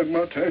best friend,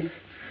 Martin,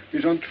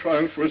 he's on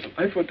trial for his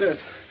life or death.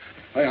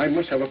 I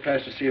must have a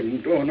pass to see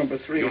him. Door number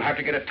 3. You'll have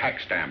to get a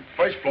tax stamp.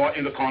 1st floor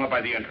in the corner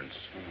by the entrance.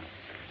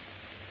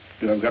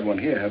 You haven't got one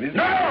here, have you?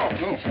 No!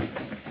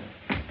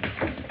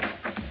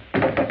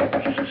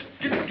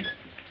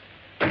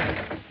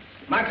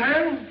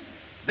 Martin,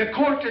 the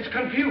court is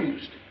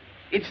confused.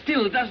 it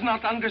still does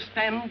not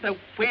understand the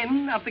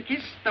when of the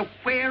kiss, the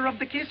where of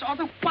the kiss, or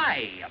the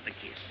why of the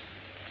kiss.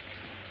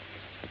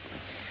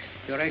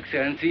 Your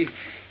Excellency,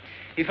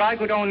 if I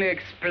could only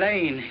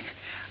explain.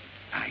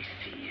 I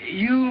see.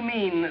 You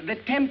mean the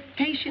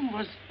temptation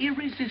was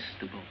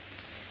irresistible?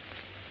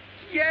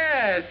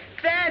 Yes,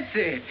 that's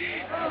it.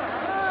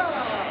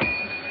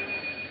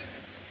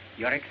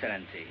 Your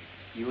Excellency,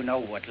 you know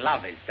what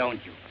love is, don't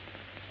you?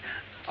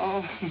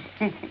 Oh,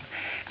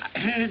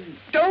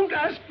 don't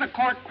ask the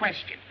court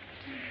question.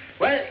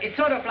 Well, it's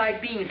sort of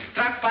like being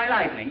struck by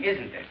lightning,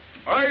 isn't it?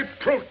 I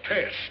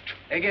protest.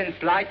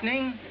 Against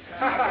lightning?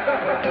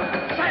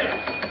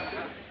 Silence!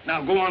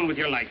 Now, go on with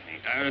your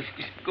lightning.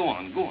 Go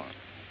on.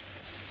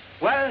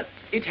 Well,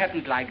 it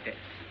happened like this.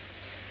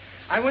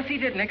 I was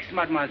seated next to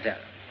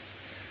Mademoiselle.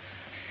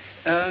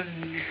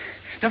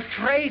 The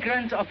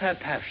fragrance of her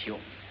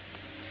perfume.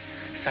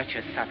 Such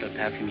a subtle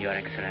perfume, Your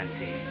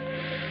Excellency.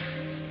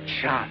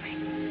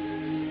 Charming.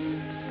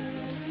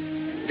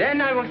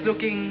 Then I was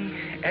looking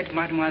at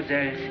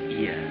Mademoiselle's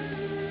ear.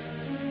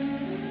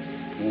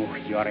 Oh,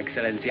 Your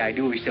Excellency, I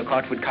do wish the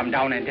court would come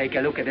down and take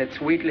a look at that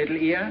sweet little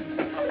ear.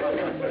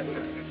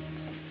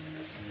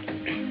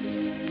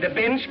 The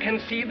bench can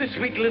see the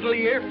sweet little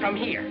ear from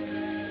here.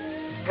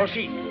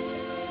 Proceed.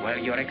 Well,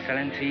 Your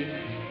Excellency,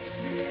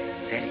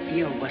 that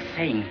ear was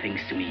saying things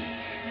to me.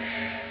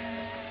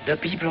 The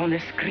people on the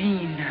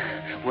screen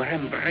were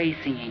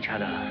embracing each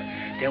other.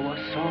 There was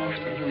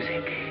soft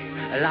music,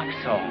 a love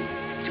song.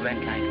 It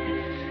went like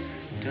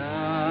this.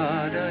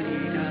 Da da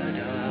dee da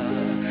da,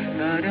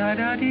 da da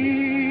da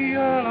dee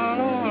la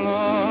la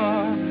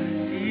la,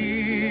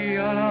 dee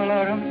la la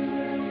la, da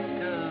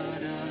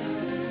da.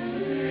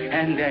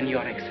 And then,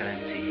 Your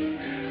Excellency,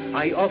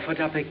 I offered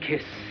up a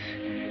kiss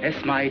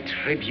as my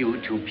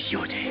tribute to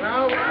beauty.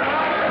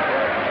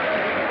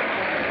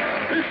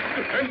 This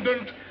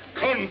defendant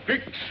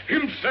convicts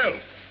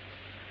himself.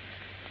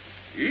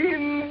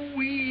 In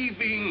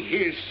weaving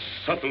his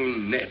subtle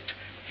net,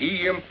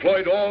 he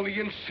employed all the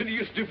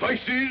insidious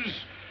devices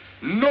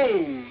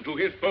known to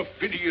his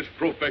perfidious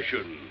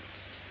profession.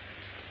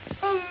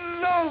 A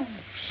love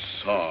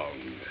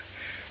song,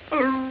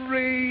 a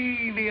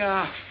rainy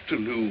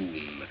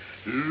afternoon,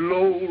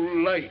 low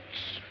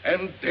lights,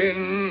 and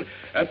then,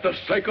 at the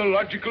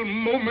psychological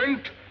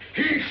moment,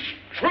 he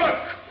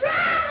struck.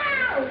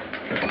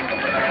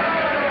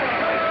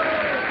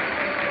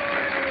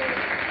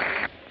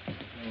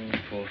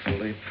 Poor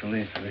Philippe.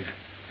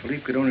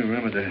 Philippe could only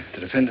remember the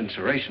defendant's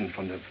oration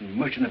from the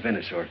Merchant of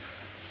Venice or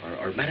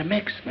Madame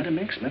X. Madame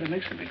X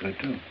would be good,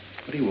 too.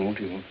 But he won't.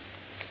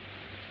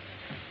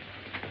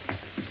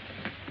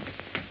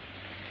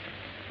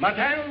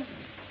 Martin,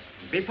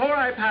 before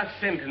I pass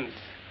sentence,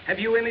 have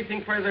you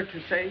anything further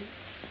to say?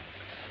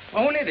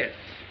 Only this.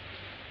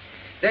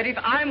 That if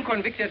I'm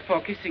convicted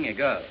for kissing a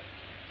girl,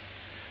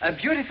 a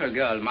beautiful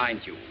girl,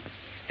 mind you,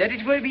 that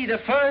it will be the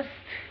first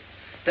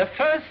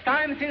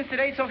time since the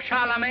days of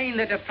Charlemagne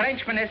that a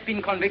Frenchman has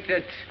been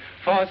convicted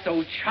for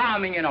so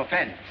charming an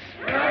offense.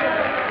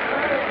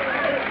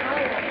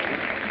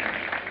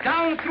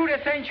 Down through the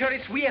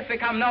centuries, we have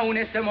become known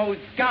as the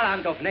most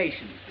gallant of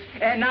nations.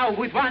 And now,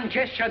 with one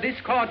gesture, this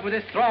court will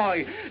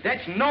destroy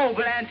that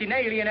noble and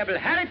inalienable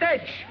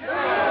heritage.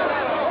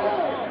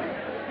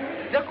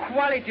 The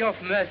quality of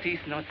mercy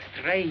is not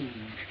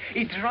strained.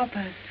 It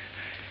droppeth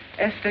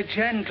as the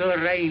gentle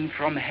rain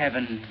from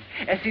heaven,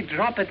 as it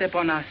droppeth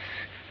upon us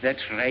that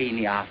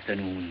rainy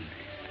afternoon.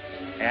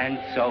 And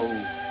so,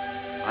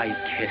 I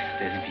kissed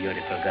this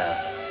beautiful girl.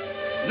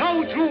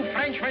 No true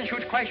Frenchman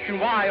should question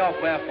why or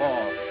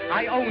wherefore.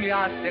 I only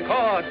ask the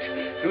court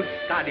to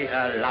study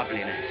her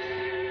loveliness.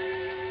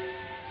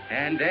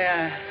 And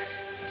there,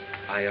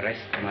 I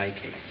rest my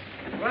case.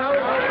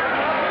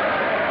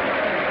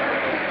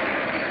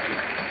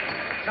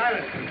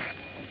 Silence.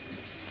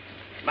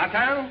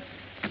 Martin,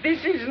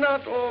 this is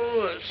not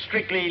all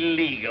strictly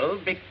legal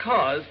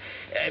because,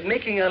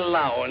 making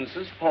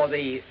allowances for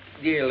the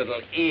dear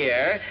little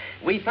ear,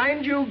 we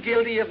find you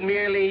guilty of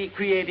merely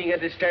creating a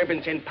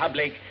disturbance in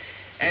public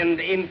and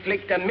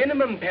inflict a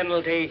minimum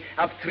penalty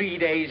of 3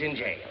 days in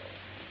jail.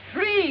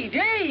 3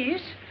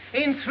 days?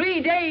 In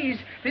 3 days,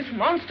 this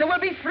monster will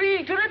be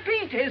free to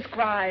repeat his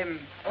crime.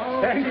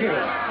 Thank you.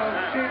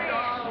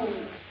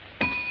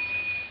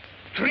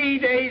 3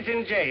 days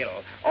in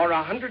jail, or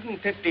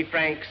 150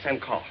 francs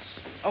and costs.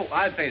 Oh,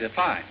 I'll pay the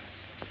fine.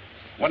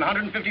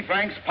 150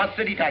 francs plus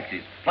city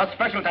taxes, plus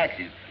special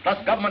taxes,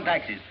 plus government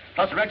taxes,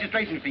 plus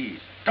registration fees.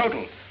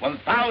 Total,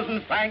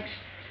 1,000 francs,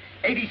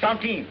 80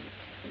 centimes.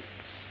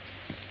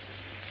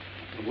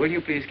 Will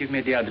you please give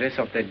me the address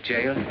of that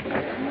jail?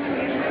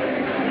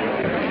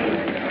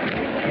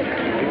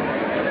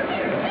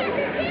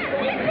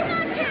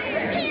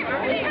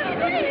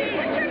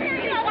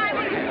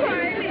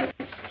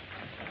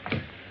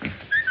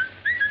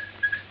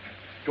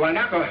 Do I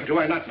knock or do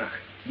I not knock?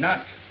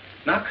 Knock.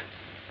 Knock?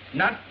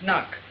 Knock,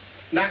 knock.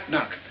 Knock,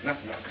 knock. Knock,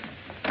 knock.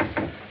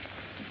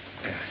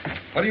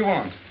 What do you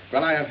want?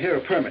 Well, I have here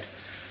a permit.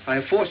 I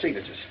have 4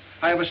 signatures.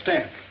 I have a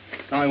stamp.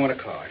 Now I want a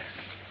card.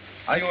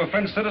 Are you a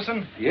French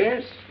citizen?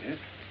 Yes, yes.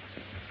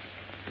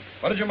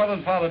 What did your mother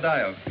and father die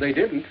of? They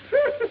didn't.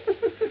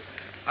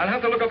 I'll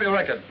have to look up your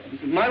record.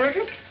 My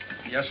record?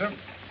 Yes, sir.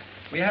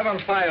 We have on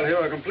file here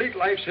a complete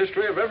life's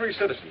history of every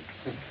citizen.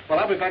 Well,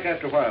 I'll be back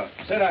after a while.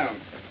 Sit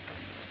down.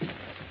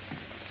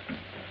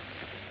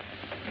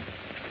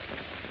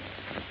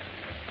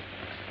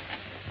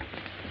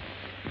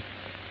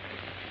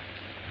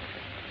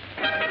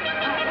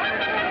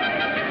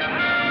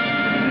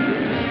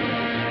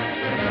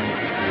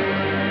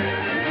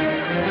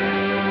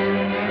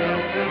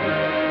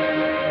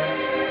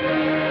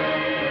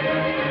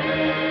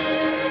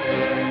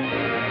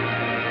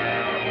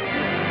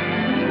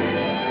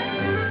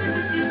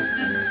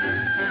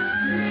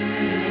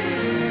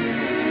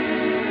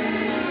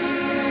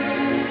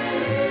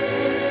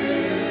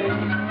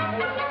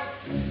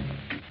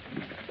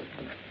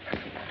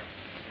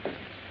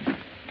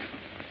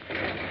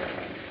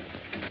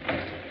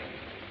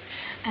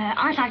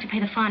 I'd like to pay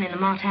the fine in the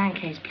Martin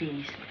case,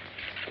 please.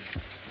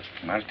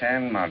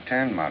 Martin, M.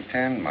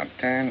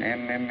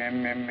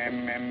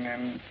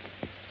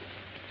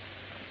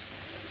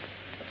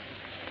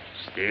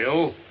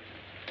 Still?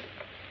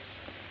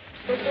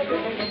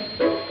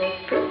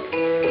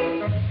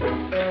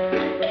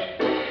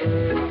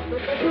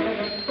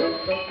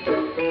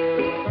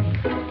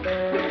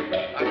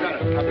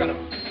 I've got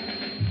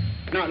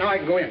it. Now I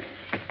can go in.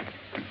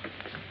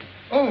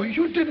 Oh,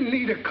 you didn't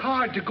need a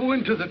card to go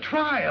into the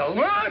trial.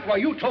 What? Why,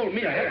 you told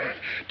me I had.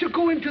 To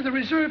go into the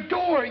reserved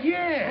door,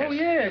 yes. Oh,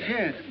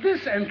 yes.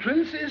 This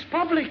entrance is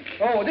public.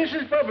 Oh, this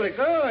is public.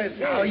 Oh,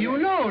 Now you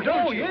know,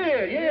 don't you?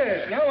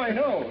 yes. Now I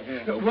know.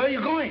 Where are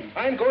you going?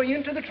 I'm going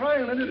into the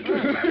trial.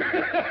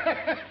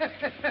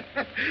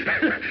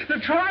 The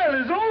trial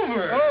is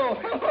over.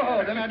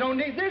 Oh, then I don't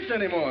need this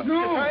anymore.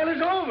 No. The trial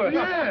is over.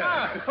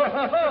 Yeah.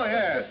 Oh,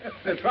 yeah.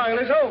 The trial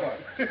is over.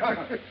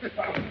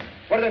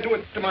 What did they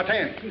do to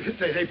Martin?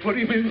 They put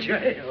him in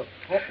jail.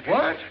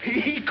 What?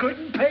 He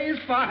couldn't pay his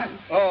fine.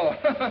 Oh,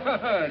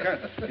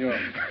 you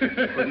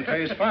couldn't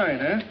pay his fine,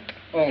 huh?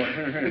 Oh,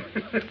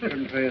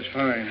 couldn't pay his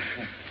fine.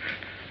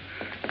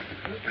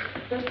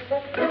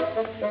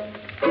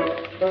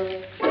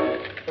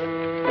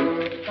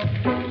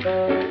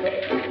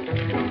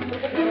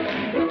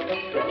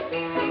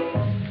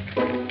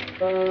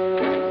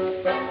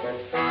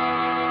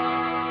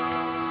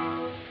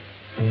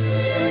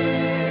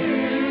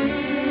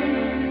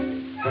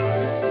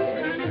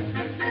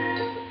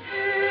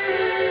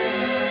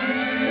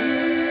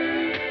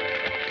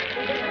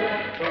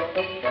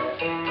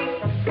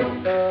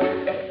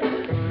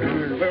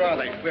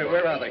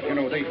 Where are they? You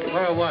know,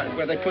 Where what?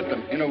 Where they put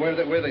them. You know, where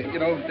they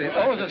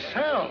Oh, the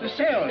cell. The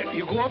cell.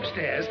 You go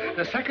upstairs,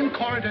 the second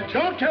corridor.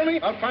 Don't tell me.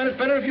 I'll find it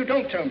better if you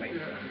don't tell me.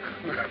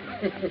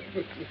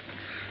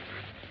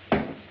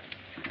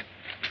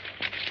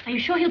 Are you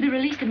sure he'll be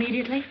released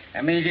immediately?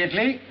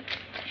 Immediately.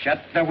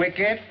 Shut the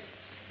wicket.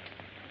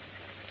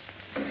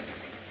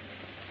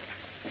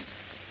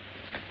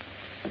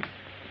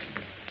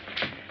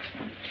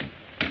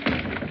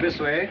 This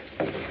way.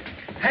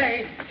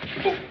 Hey.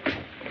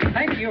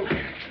 Thank you.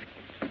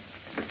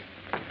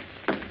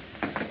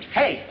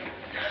 Hey.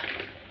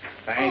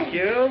 Thank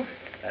you.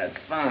 That's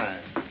fine.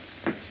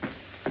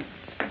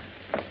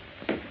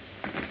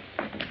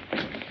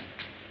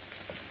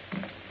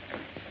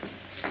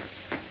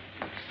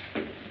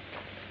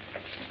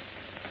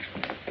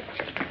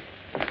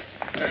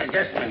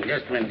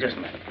 Just a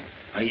minute.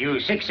 Are you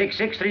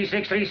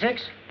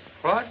 666-3636?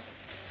 What?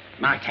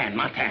 Martin.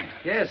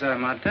 Yes,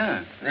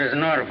 Martin. There's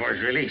an order for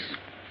his release.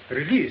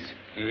 Release?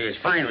 His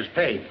fine was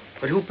paid.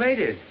 But who paid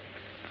it?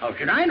 How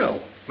should I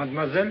know?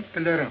 Mademoiselle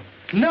Pelerin.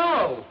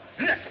 No!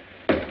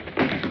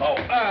 Oh,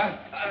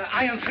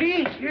 I am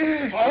free?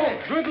 Yes.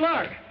 Oh, good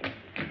luck.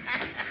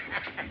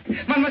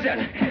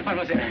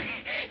 Mademoiselle,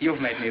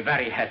 you've made me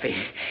very happy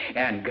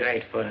and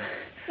grateful.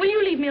 Will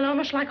you leave me alone,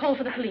 or shall I call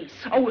for the police?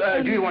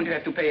 Oh, do you want to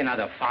have to pay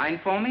another fine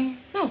for me?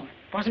 No,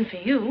 it wasn't for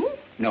you.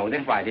 No,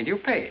 then why did you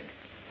pay it?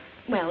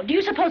 Well, do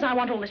you suppose I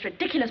want all this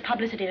ridiculous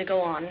publicity to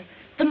go on?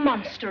 The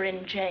monster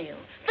in jail.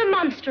 The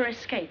monster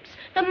escapes.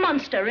 The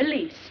monster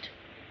released.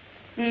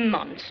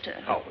 Monster.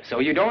 Oh, so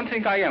you don't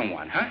think I am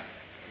one, huh?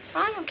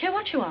 I don't care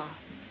what you are.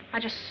 I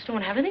just don't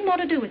want to have anything more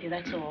to do with you,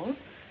 that's all.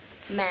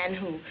 A man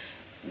who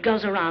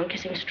goes around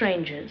kissing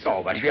strangers.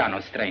 Oh, but we are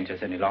not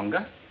strangers any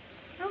longer.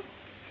 No?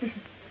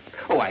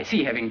 Oh, I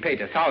see. Having paid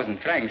 1,000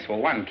 francs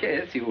for one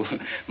kiss, you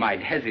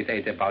might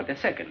hesitate about the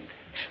second.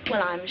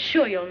 Well, I'm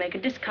sure you'll make a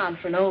discount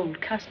for an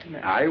old customer.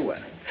 I will.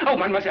 Oh,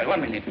 mademoiselle,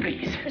 1 minute,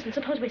 please. Listen,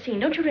 suppose we're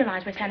seen. Don't you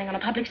realize we're standing on a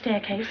public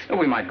staircase?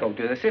 We might go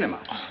to the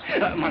cinema.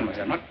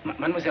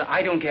 Mademoiselle,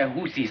 I don't care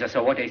who sees us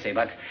or what they say,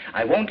 but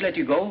I won't let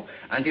you go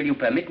until you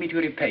permit me to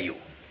repay you.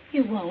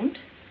 You won't?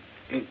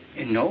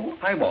 No,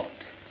 I won't.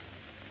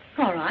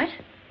 All right.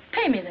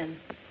 Pay me then.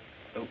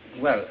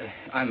 Well,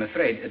 I'm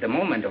afraid at the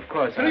moment, of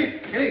course.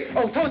 Philippe.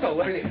 Oh, Toto.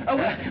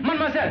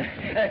 Mademoiselle.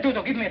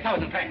 Toto, give me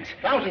 1,000 francs.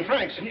 1,000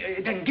 francs?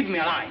 Then give me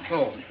a line.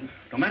 Oh,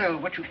 no matter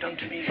what you've done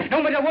to me.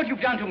 No matter what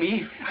you've done to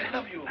me. I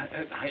love you.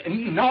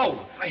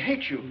 No. I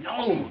hate you.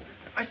 No.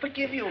 I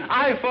forgive you.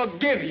 I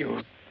forgive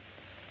you.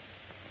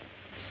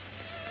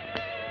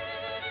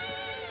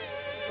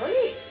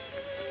 Monique.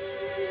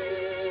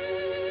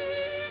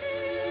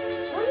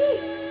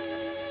 Monique.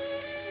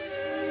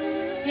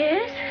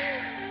 Yes?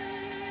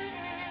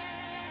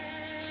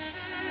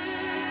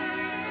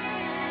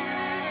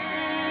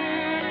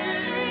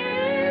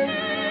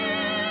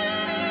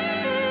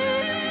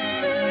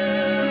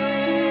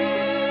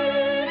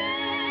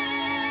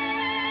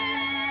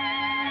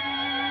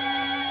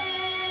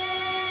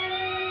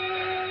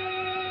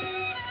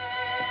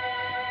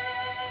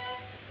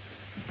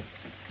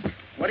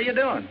 What are you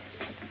doing?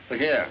 Look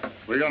here,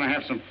 we're going to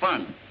have some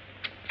fun.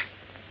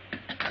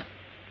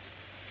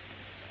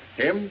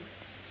 Him?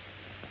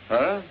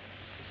 Huh?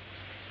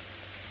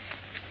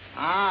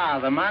 Ah,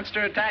 the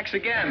monster attacks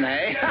again,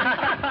 eh?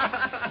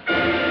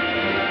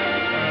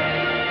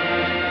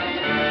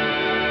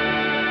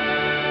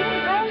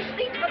 All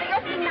seats for the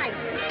opening night.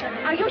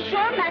 Are you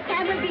sure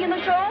Martin will be in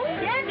the show?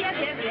 Yes.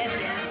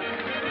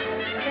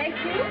 Thank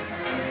you.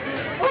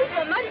 One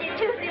for Monday,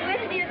 Tuesday,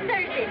 Wednesday, and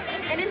Thursday.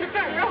 And in the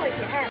front row if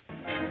you have.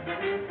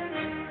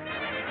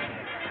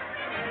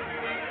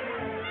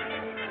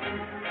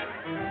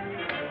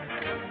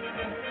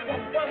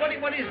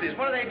 What is this?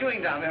 What are they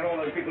doing down there, all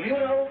those people? You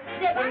know?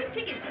 They're buying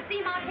tickets to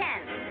see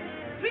Martin.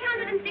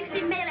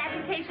 360 mail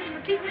applications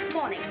received this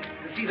morning.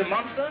 To see the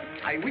monster?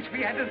 I wish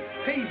we had a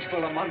stage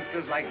full of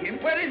monsters like him.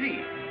 Where is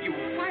he? You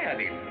fired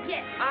him.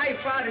 Yes. I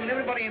fired him, and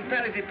everybody in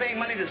Paris is paying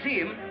money to see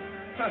him.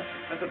 Huh,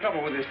 that's the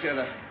trouble with this,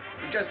 theater.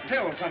 You just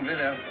tell somebody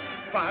they're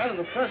fired, and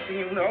the first thing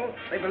you know,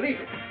 they believe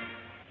it.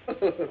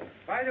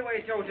 By the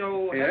way,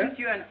 Toto, Yeah? haven't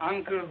you an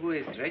uncle who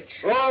is rich?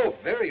 Oh,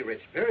 very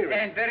rich, very rich.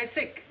 And very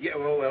sick? Yeah,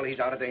 well, he's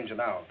out of danger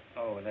now.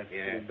 Oh, that's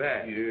Yeah. too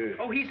bad. Yeah.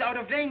 Oh, he's out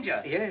of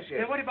danger? Yes.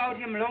 Then what about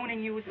him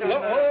loaning you some...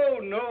 Oh,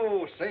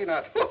 no, say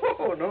not.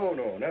 Oh,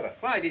 no, never.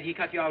 Why, did he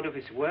cut you out of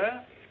his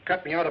work?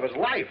 Cut me out of his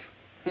life.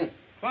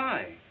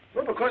 Why?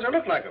 Well, because I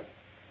look like him.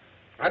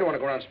 I don't want to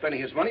go around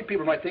spending his money.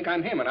 People might think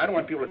I'm him, and I don't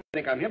want people to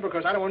think I'm him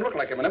because I don't want to look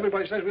like him. And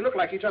everybody says we look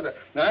like each other.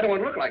 Now, I don't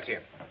want to look like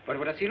him. But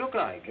what does he look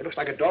like? He looks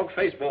like a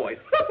dog-faced boy.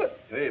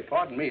 Hey,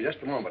 pardon me,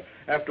 just a moment.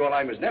 After all,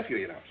 I'm his nephew,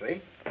 you know,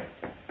 see?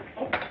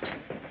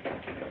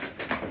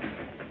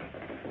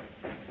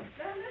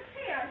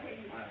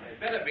 It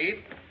better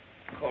be.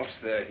 Of course,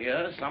 they're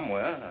here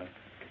somewhere.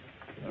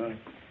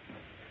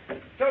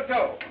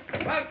 Toto,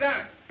 about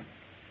that.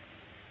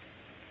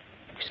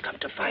 He's come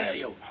to fire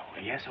you. Oh,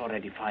 he has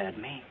already fired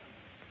me.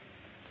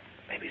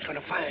 Maybe he's going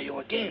to fire you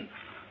again.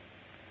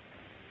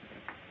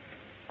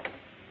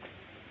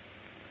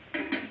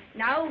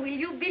 Now, will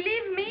you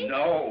believe me?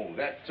 No,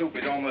 that soup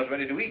is almost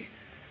ready to eat.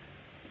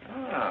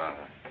 Ah,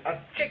 a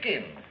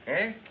chicken,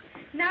 eh?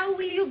 Now,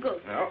 will you go?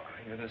 No,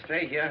 you're going to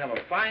stay here and have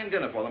a fine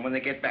dinner for them when they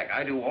get back.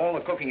 I do all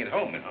the cooking at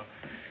home, you know.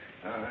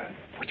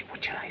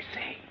 What shall I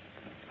say?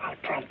 I'll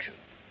prompt you.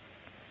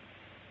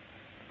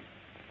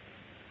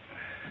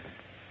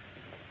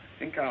 I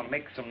think I'll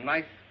make some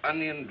nice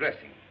onion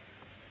dressing.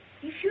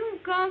 If you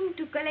come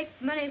to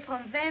collect money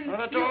from them... Not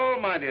at all,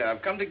 my dear.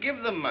 I've come to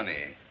give them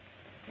money.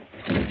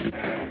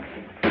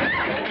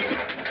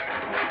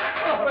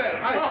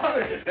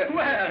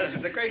 Well,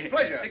 it's a great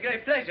pleasure. A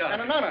great pleasure.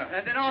 And an honor.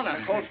 And an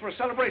honor. Calls for a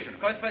celebration.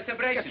 Calls for a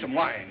celebration. Get some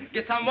wine.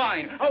 Get some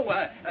wine. Oh,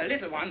 a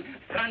little one.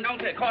 Run down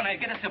to the corner and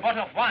get us a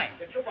bottle of wine.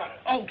 Get 2 bottles.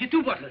 Oh, get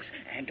 2 bottles.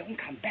 And don't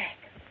come back.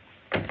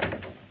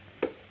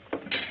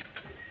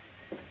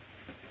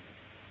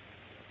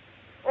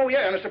 Oh,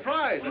 yeah, and a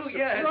surprise. Oh,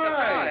 yeah,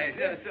 surprise.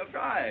 Yeah,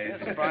 surprise.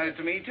 Yeah, surprise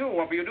to me, too.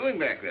 What were you doing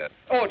back there?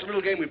 Oh, it's a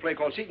little game we play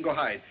called Seek and Go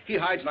Hide. He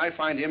hides and I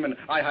find him, and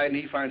I hide and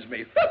he finds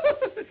me.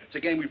 It's a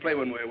game we play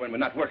when we're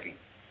not working.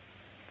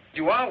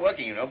 You are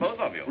working, you know, both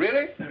of you.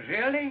 Really?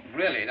 Really?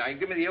 Really. Now,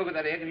 give me the yolk of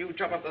that egg and you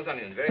chop up those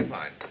onions. Very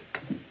fine.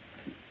 Do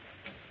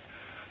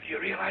you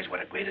realize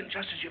what a great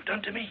injustice you've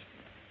done to me?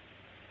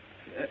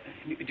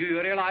 Do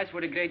you realize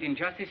what a great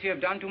injustice you have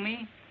done to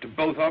me? To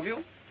both of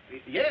you?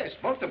 Yes,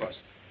 both of us.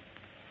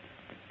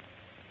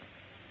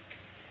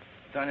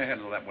 Turn your head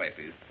a little that way,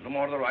 please. A little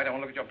more to the right. I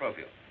want to look at your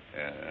profile.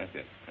 Yeah, that's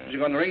it. Is he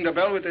going to ring the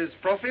bell with his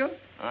profile?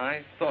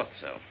 I thought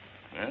so.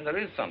 Yeah, there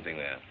is something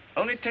there.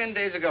 Only 10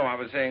 days ago, I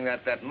was saying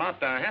that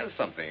Martin has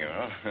something, you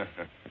know.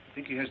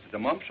 Think he has the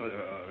mumps or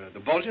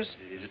the bulges?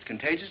 Is it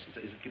contagious?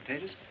 Is it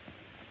contagious?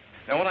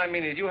 Now, what I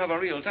mean is you have a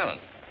real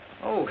talent.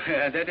 Oh,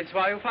 that is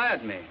why you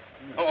fired me.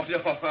 Oh,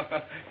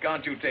 no.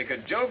 Can't you take a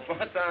joke,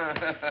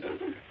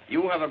 Martin?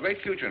 You have a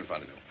great future in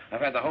front of you.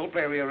 I've had the whole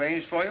play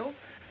rearranged for you.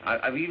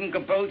 I've even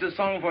composed a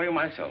song for you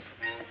myself.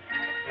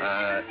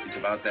 It's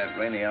about that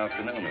rainy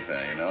afternoon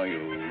affair, you know,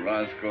 you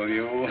rascal,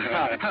 you.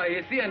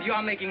 You see, and you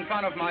are making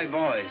fun of my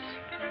voice.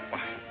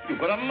 You've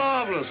got a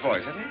marvelous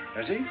voice, hasn't he?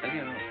 Has he? Has he?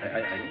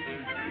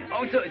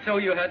 I Oh, so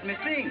you heard me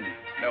sing?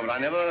 No, but I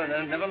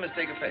never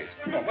mistake a face.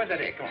 Oh, where's that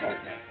egg? Come on.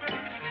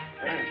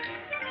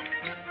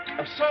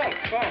 Salt.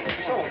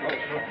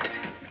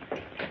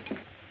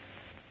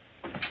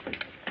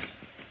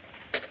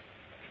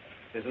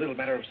 There's a little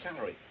matter of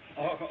salary.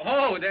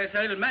 Oh, there's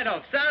a little matter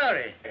of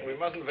salary. We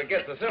mustn't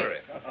forget the salary.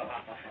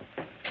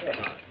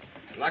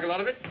 Like a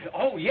lot of it?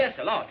 Oh, yes,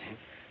 a lot.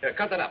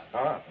 Cut that up.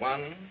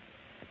 1,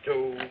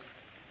 2,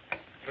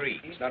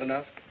 3. It's not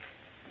enough.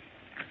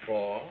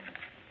 4,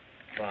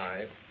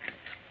 5,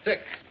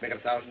 6. Make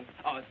it 1,000.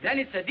 Oh, then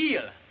it's a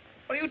deal.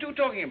 What are you two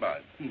talking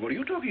about? What are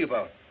you talking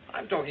about?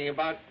 I'm talking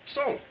about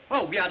salt.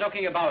 Oh, we are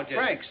talking about...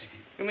 Francs.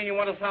 You mean you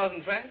want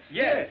 1,000 francs?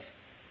 Yes.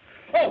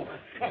 Oh.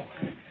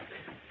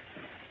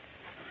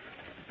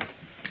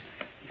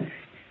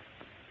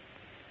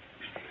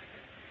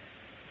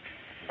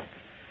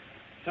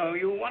 So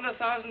you want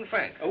 1,000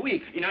 francs? A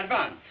week, in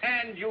advance.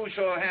 And you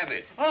shall have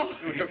it. Oh.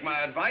 You took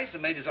my advice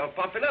and made yourself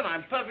popular, and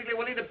I'm perfectly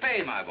willing to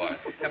pay, my boy.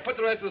 Now, put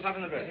the rest of the stuff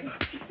in the dressing.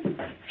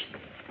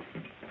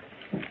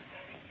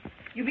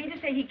 You mean to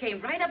say he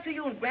came right up to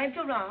you and grabbed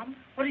your arm?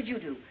 What did you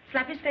do?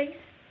 Slap his face?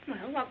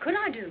 Well, what could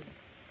I do?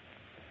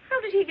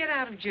 How did he get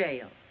out of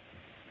jail?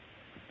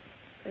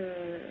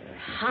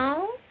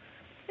 How?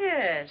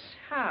 Yes,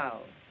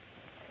 how?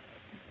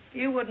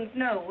 You wouldn't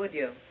know, would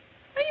you?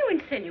 Are you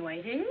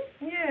insinuating?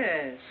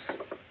 Yes.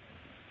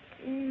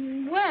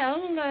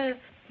 Well,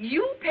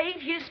 you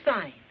paid his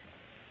fine.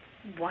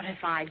 what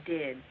if I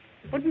did?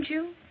 Wouldn't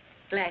you?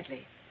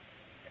 Gladly.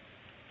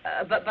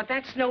 But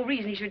that's no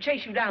reason he should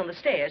chase you down the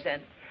stairs,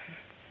 and...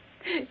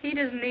 He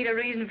doesn't need a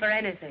reason for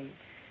anything.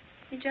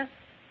 He just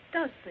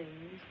does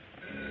things.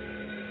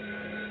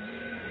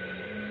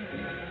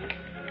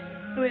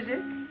 Who is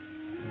it?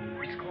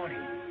 Who's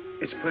calling?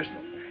 It's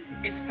personal.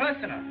 It's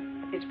personal.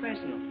 It's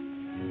personal.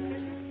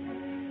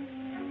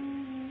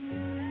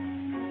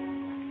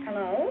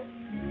 Hello?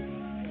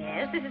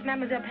 Yes, this is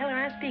Mademoiselle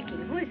Pelerin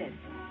speaking. Who is it?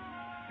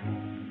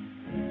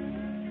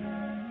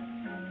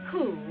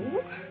 Who?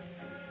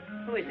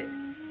 Who is it?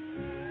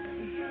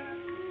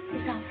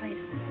 Miss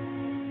Alfredo.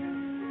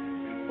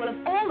 Well, of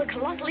all the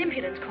colossal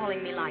impudence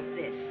calling me like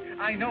this.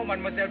 I know,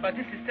 mademoiselle, but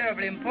this is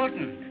terribly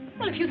important.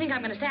 Well, if you think I'm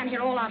going to stand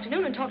here all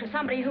afternoon and talk to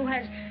somebody who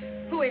is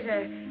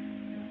a...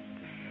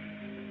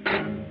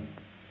 Oh,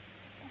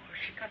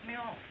 she cut me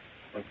off.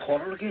 Well, call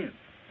her again.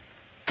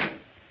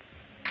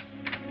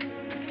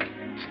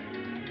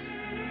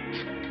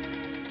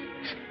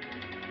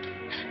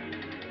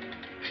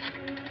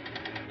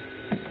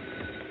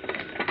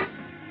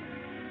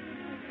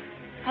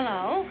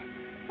 Hello?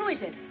 Who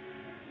is it?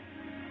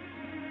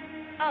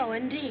 Oh,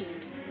 indeed.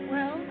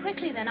 Well,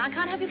 quickly then. I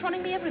can't have you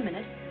phoning me every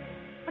minute.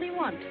 What do you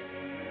want?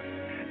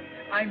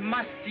 I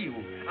must see you.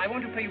 I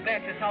want to pay you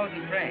back the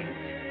 1,000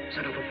 francs.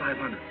 Settle for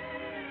 500.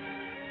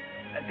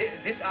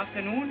 This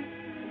afternoon?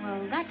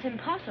 Well, that's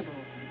impossible.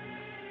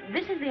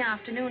 This is the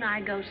afternoon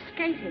I go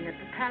skating at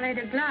the Palais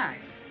de Glace.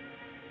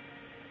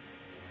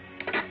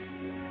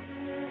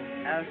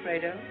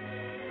 Alfredo?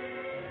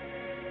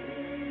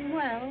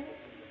 Well...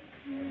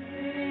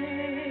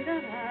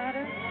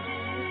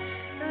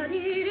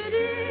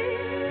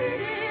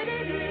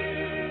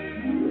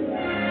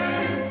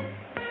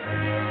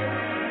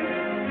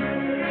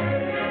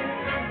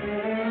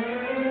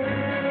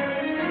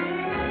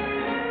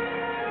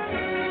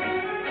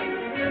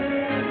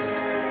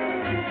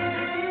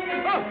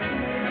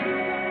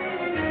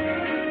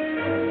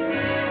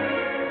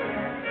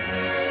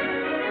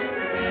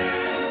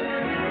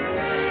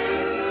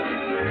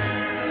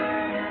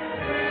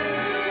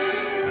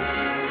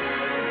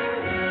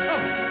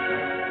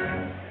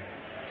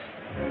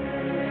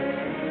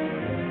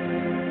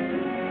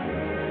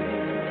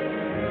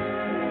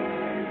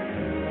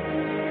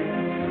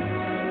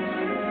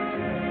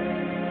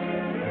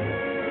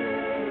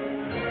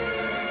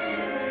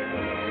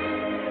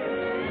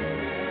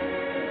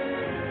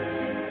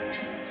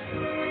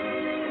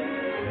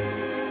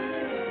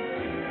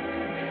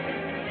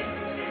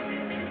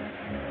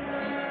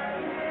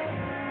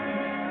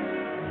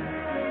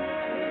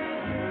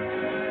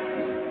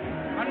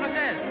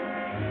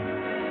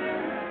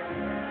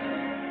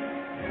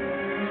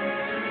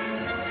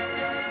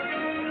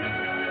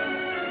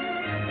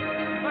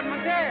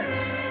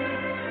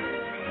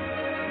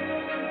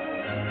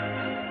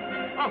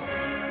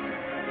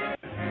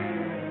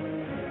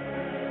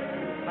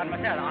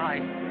 Mademoiselle,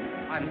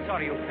 I'm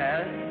sorry you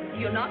fell.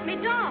 You knocked me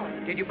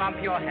down. Did you bump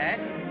your head?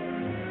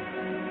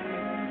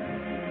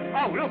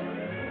 Oh, look.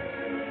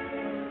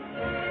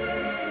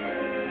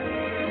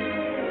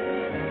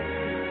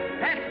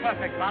 That's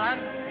perfect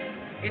balance.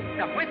 It's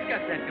the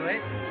whiskers that do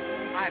it.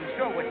 I'm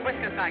sure with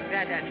whiskers like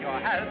that and your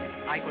help,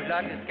 I could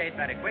learn to skate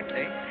very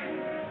quickly.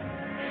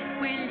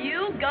 Will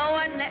you go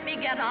and let me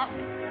get up?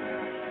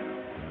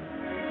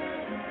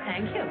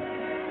 Thank you.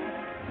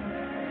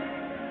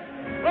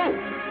 Oh!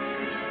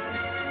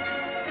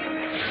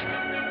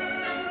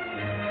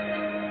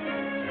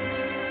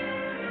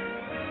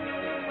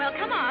 Well,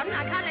 come on.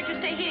 I can't let you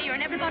stay here. You're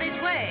in everybody's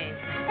way.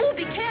 Oh,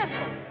 be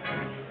careful.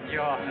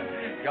 You're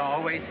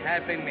always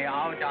helping me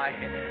out.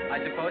 I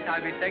suppose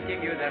I'll be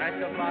thanking you the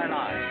rest of my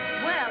life.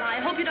 Well, I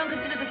hope you don't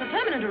consider this a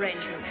permanent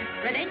arrangement.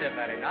 Ready? It's a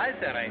very nice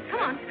arrangement.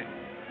 Come on.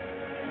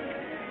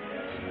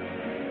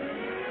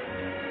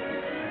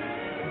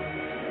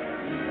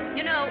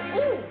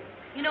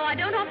 You know, I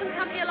don't often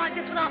come here like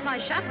this without my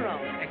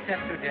chaperone.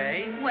 Except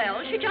today?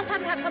 Well, she just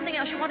happened to have something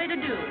else she wanted to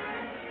do.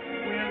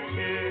 We'll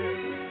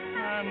kiss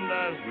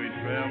And as we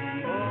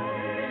tremble,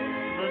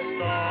 the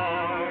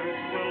stars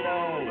will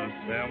all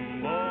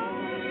assemble.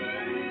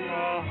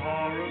 A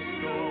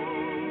horoscope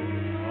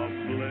of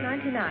bliss.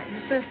 99,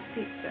 the first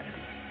seat, sir.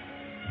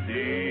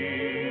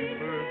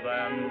 Deeper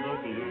than the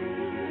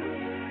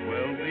blue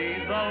will be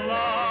the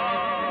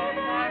love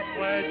I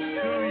pledge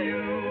to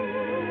you.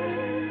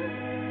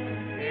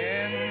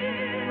 In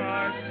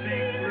our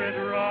secret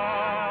rendezvous.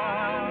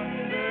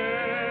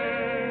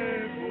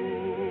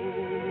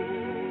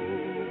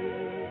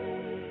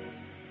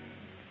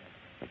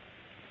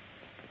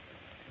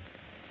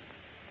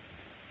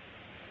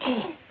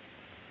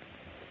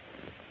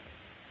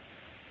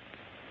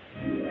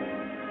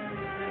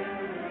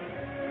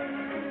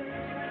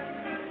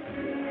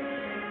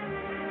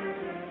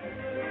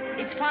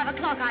 It's 5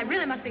 o'clock. I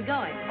really must be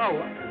going.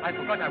 Oh, I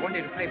forgot I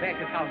wanted to pay back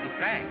 1,000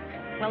 francs.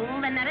 Well,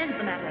 then that ends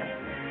the matter.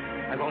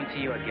 I won't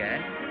see you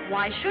again.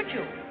 Why should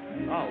you?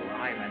 Oh,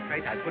 I'm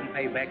afraid I couldn't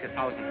pay you back 1,000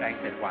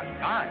 francs at one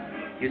time.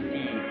 You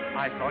see,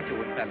 I thought you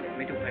would permit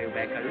me to pay you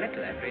back a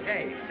little every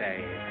day,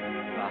 say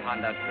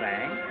 100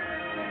 francs.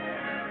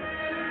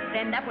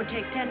 Then that would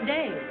take 10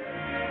 days.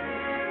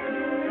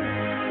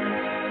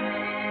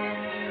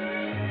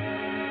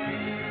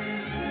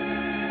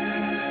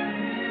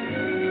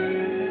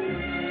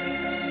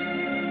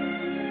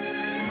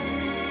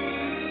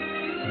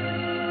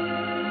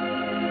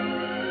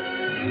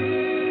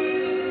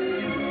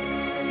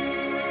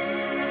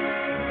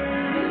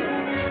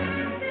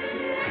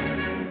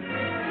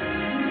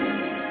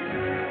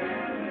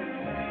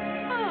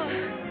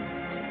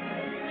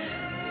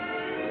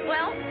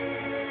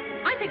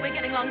 We're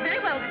getting along very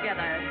well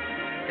together.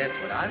 That's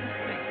what I was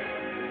thinking.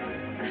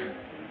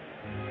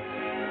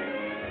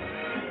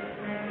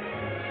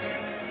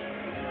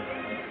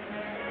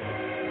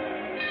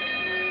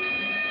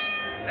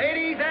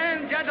 Ladies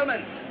and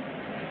gentlemen,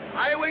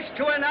 I wish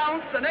to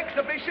announce an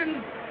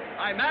exhibition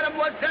by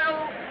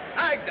Mademoiselle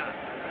Agda,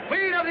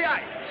 Queen of the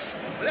Ice.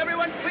 Will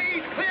everyone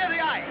please clear the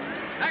ice?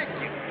 Thank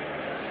you.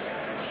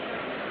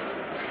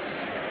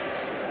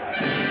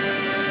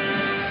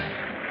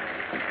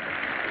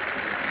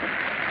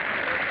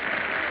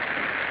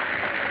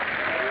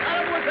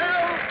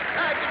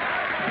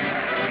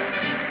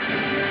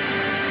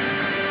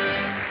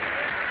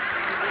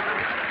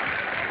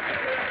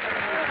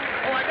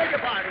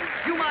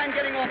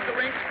 Getting off the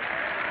rink.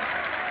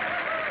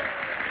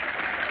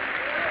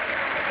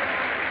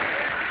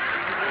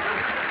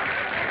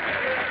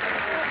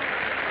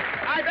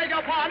 I beg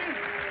your pardon.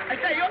 I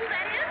say you. Who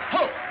that is?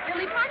 Who?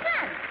 Philippe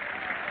Martin.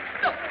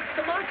 No,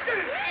 the monster.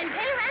 And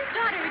Pelerin's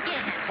daughter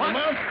again. What? The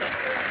monster.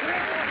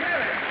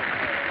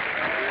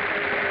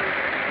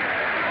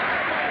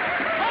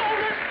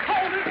 Hold it!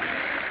 Hold it!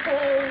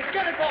 Oh,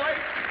 get it, boy.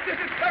 This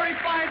is very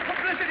fine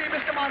publicity,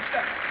 Mr.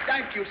 Monster.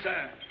 Thank you,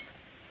 sir.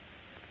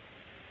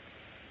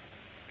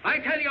 I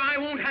tell you, I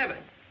won't have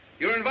it.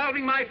 You're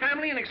involving my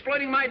family and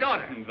exploiting my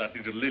daughter. That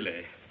is a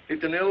lily.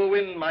 It's an ill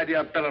wind, my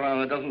dear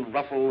Pelerin, that doesn't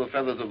ruffle the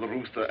feathers of the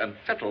rooster and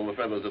settle the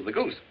feathers of the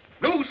goose.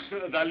 Goose?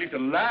 That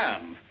little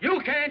lamb. You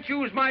can't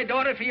use my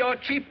daughter for your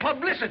cheap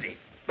publicity.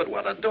 But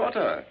what a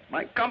daughter.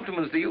 My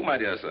compliments to you, my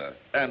dear sir.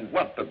 And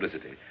what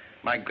publicity?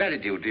 My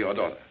gratitude to your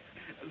daughter.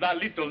 That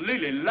little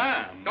lily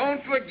lamb.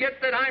 Don't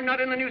forget that I'm not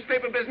in the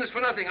newspaper business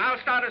for nothing. I'll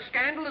start a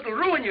scandal that'll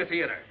ruin your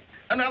theater.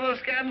 Another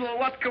scandal?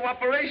 What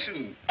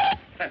cooperation?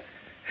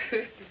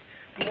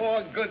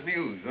 More good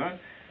news, huh?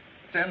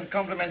 Send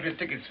complimentary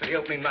tickets for the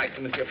opening night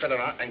to Monsieur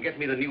Pelerin and get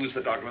me the news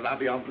photographer. I'll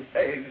be on the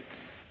stage.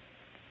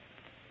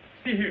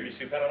 See here,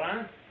 Monsieur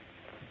Pelerin.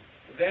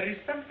 There is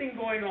something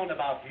going on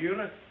about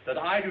here that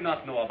I do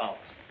not know about.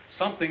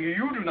 Something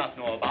you do not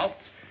know about,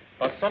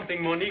 but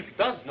something Monique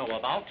does know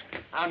about,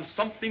 and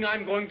something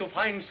I'm going to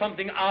find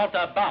something out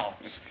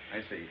about.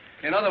 I see.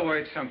 In other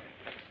words, something.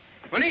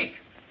 Monique!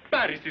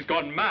 Paris has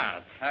gone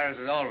mad. Paris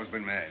has always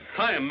been mad.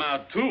 I am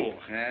mad, too.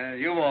 Yeah,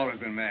 you've always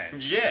been mad.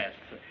 Yes.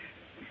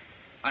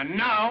 And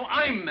now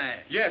I'm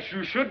mad. Yes,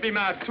 you should be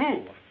mad,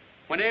 too.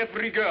 When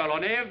every girl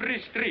on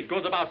every street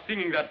goes about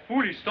singing that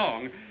foolish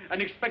song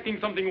and expecting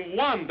something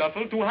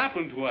wonderful to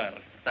happen to her.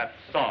 That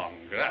song.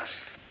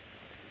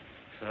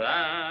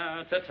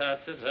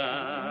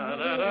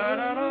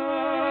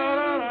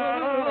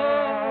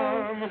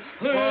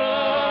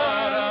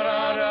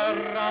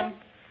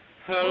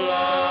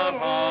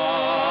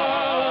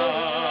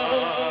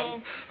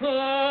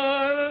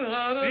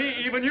 See,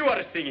 even you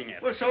are singing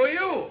it. Well, so are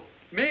you.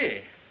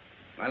 Me?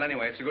 Well,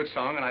 anyway, it's a good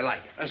song, and I like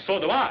it. And so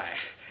do I.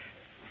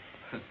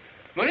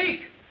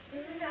 Monique!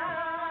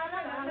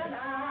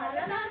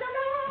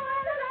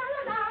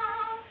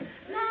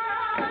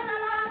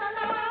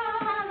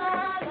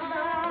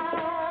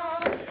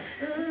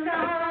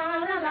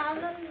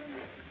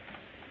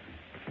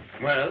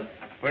 Well,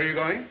 where are you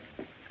going?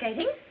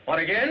 Skating? What,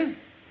 again?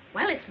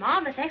 Well, it's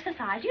marvelous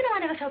exercise. You know, I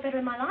never felt better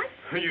in my life.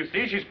 You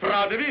see, she's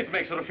proud of it. It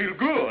makes her feel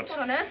good. What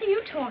on earth are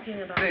you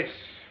talking about? This.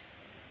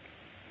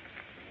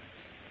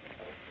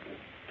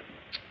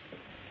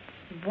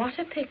 What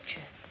a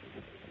picture.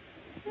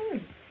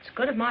 It's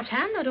good of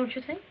Martin, though, don't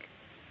you think?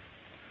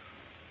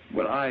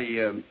 Well, I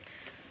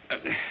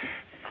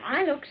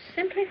I look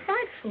simply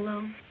frightful,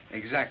 though.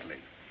 Exactly.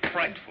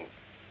 Frightful.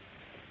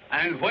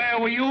 And where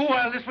were you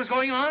while this was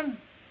going on?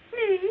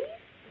 Me?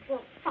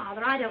 Well,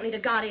 Father, I don't need a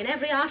guardian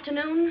every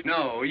afternoon.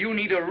 No, you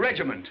need a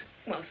regiment.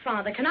 Well,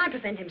 Father, can I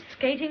prevent him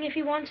skating if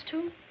he wants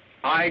to?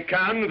 I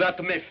can, that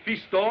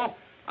Mephisto.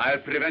 I'll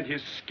prevent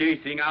his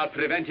skating, I'll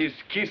prevent his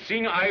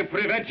kissing, I'll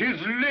prevent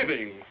his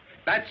living.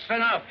 That's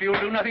enough. You'll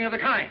do nothing of the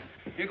kind.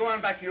 You go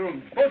on back to your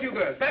room. Both you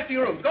girls, back to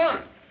your rooms. Go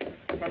on.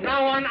 From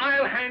now on,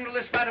 I'll handle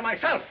this matter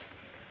myself.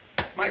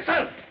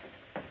 Myself.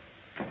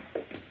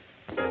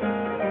 Oh,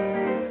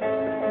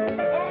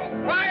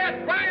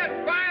 quiet,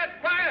 quiet, quiet,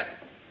 quiet.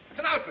 It's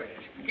an outrage.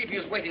 Keeping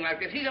us waiting like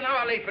this. He's an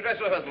hour late for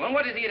dress rehearsal. And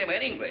what is he anyway?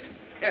 An English.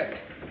 Yes.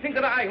 Think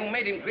that I, who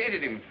made him,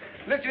 created him,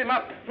 lifted him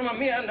up from a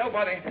mere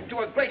nobody to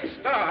a great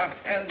star,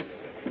 and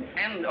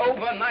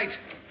overnight,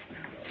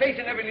 face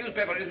in every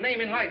newspaper, his name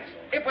in lights.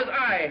 It was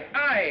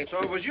I.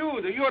 So it was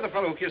you. You're the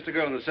fellow who kissed the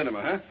girl in the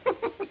cinema, huh?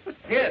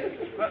 Yes.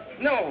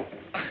 No.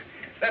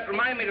 That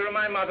reminded me to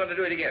remind Martin to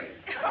do it again.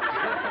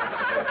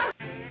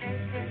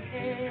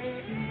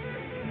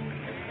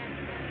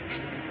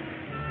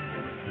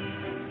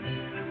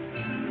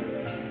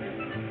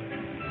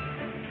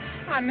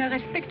 I'm a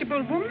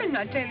respectable woman,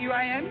 I tell you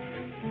I am.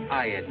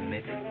 I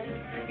admit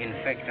it. In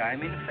fact,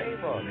 I'm in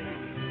favor of it.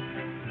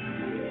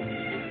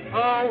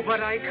 Oh,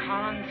 but I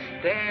can't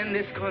stand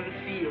this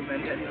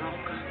concealment any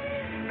longer.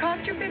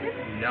 Can't you, Philip?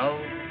 No.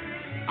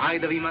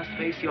 Either we must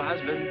face your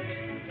husband,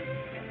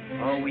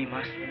 or we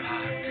must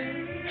part.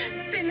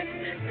 Philip,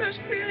 must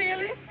we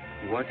really?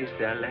 What is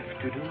there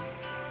left to do?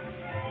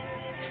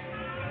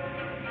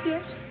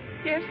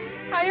 Yes,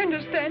 I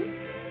understand.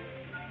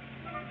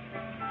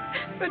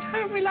 But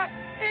how will I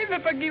ever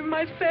forgive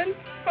myself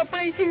for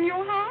breaking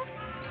your heart?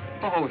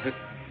 Oh,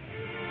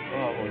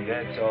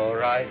 that's all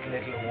right,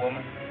 little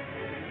woman.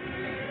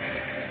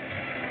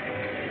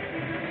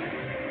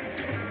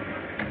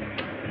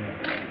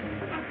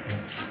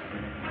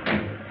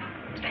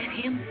 Is that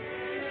him?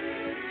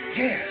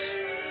 Yes.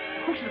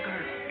 Who's the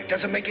girl? It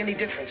doesn't make any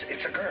difference.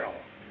 It's a girl.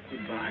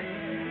 Goodbye.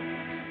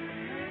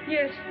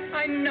 Yes,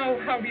 I know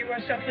how you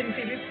are suffering,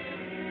 Philip.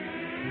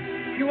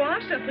 You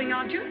are suffering,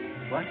 aren't you?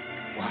 What?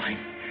 Why?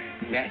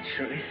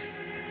 Naturally.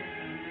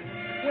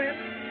 Well,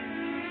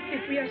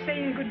 if we are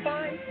saying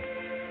goodbye,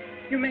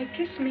 you may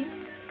kiss me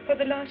for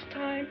the last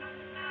time.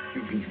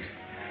 You mean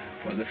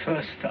for the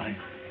first time?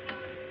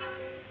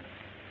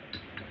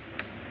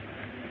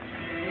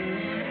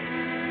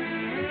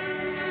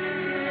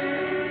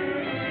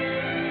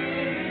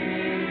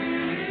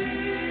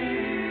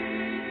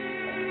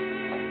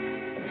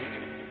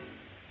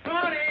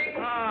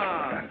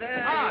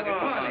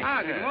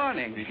 Good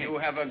morning. Did you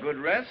have a good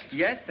rest?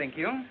 Yes, thank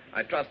you.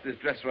 I trust this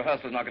dress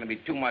rehearsal is not going to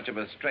be too much of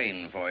a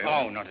strain for you.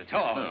 Oh, not at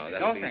all. No,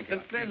 that'll be thank you.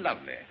 simply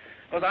lovely.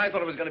 Well, I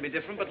thought it was going to be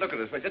different, but look at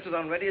us. We're just as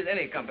unready as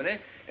any company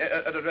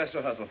at a dress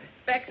rehearsal.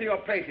 Back to your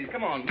places.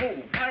 Come on,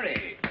 move.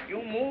 Hurry.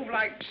 You move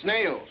like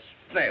Snails.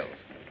 snails.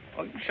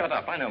 Oh, you shut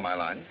up. I know my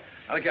lines.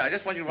 Okay, I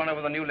just want you to run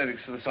over the new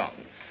lyrics for the song.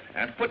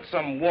 And put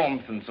some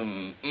warmth and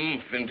some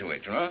oomph into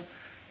it, you know?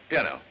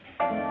 Piano.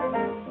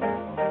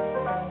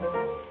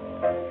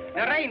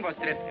 The rain was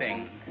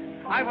dripping.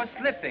 I was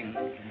slipping.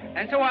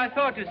 And so I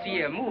thought to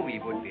see a movie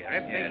would be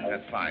ripping. Yes,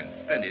 that's fine.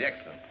 Splendid,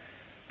 excellent.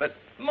 But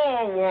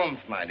more warmth,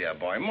 my dear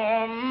boy.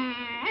 More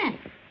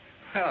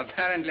Well,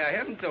 apparently I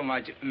haven't so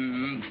much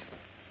Now,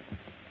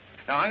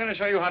 I'm going to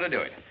show you how to do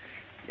it.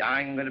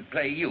 I'm going to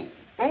play you.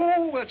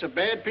 Oh, that's a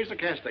bad piece of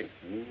casting.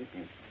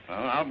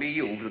 Well, I'll be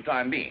you for the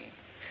time being.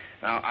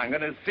 Now, I'm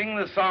going to sing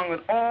the song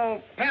that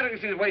all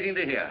Paris is waiting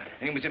to hear.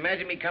 And you must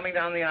imagine me coming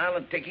down the aisle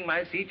and taking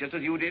my seat, just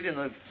as you did in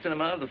the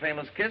cinema of the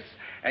famous Kiss,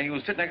 and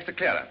you'll sit next to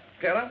Clara.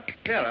 Clara?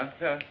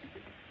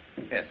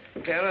 Yes,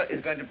 Clara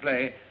is going to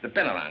play the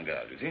Pelerin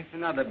girl, you see?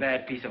 Another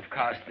bad piece of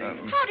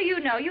casting. How do you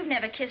know? You've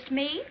never kissed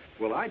me.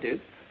 Well, I did.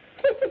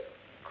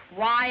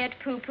 Quiet,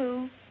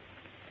 poo-poo.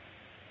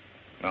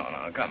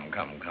 No, come.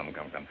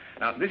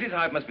 Now, this is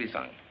how it must be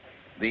sung.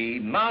 The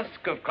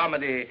mask of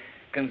comedy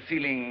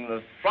concealing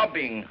the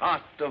throbbing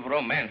heart of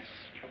romance.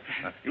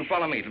 Now, you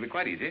follow me. It'll be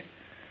quite easy.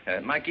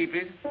 My key,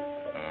 please.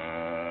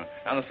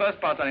 Now, the first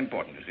part's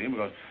unimportant, you see,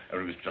 because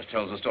it just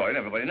tells the story, and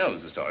everybody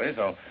knows the story,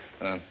 so...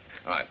 all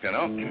right,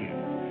 piano.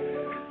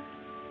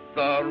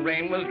 The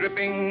rain was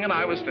dripping, and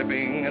I was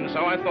slipping, and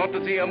so I thought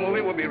to see a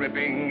movie would be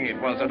ripping. It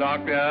was a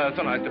dark pier,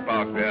 so nice to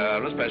park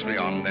there, especially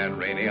on that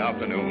rainy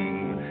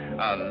afternoon.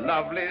 A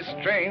lovely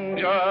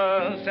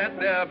stranger sat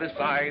there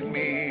beside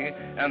me,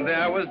 and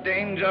there was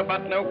danger,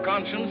 but no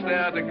conscience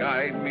there to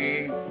guide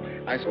me.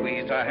 I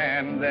squeezed her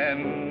hand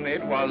then,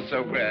 it was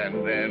so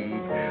grand then,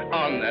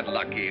 on that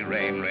lucky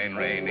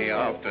rainy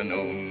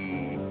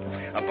afternoon.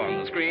 Upon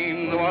the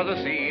screen there was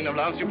a scene of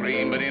love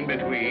supreme, but in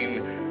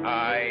between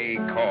I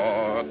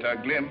caught a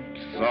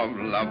glimpse of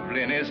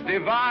loveliness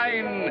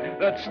divine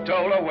that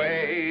stole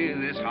away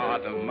this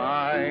heart of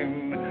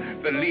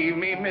mine. Believe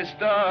me,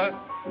 mister,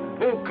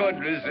 who could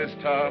resist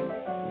her?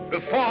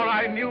 Before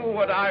I knew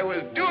what I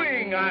was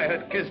doing, I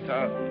had kissed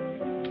her.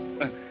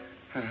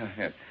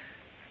 Yes.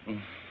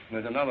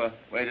 There's another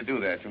way to do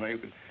that, you know.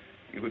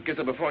 You could kiss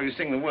her before you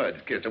sing the words.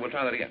 Kiss her. We'll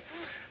try that again.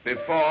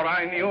 Before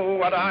I knew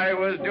what I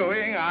was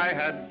doing, I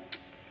had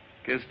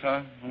kissed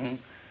her.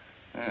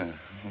 Yeah.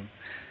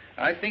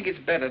 I think it's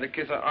better to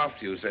kiss her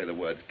after you say the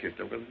words kissed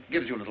her, because it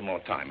gives you a little more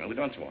time. And we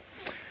do once more.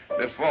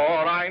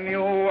 Before I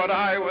knew what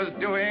I was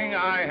doing,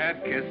 I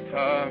had kissed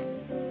her.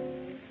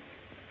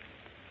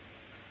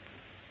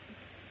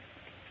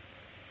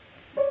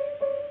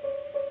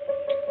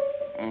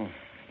 Oh,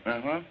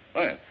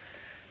 yeah.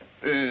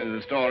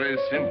 The story's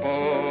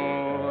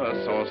simple.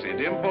 A saucy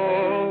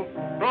dimple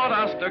brought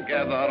us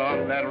together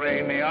on that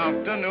rainy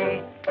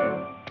afternoon.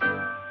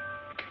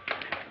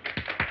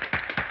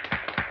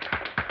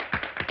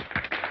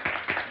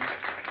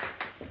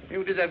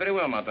 You did that very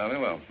well, Martin, very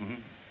well.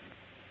 Mm-hmm.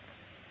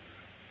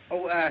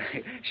 Oh,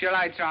 shall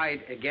I try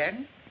it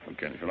again?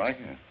 Okay, if you like.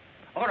 Yeah.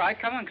 All right,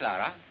 come on,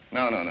 Clara.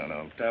 No.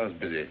 Clara's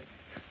busy.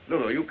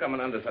 Lulu, you come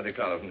and understudy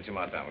Clara from M.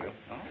 Martin, will you?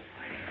 Oh.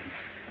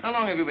 How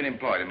long have you been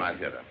employed in my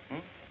theater?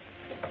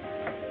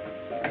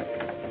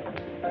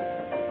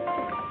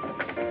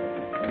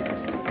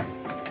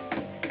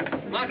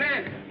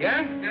 Martin!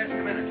 Yeah? Just a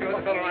minute. You're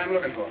the fellow I'm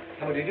looking for.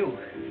 How do you do?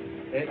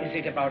 Is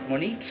it about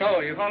Monique? So,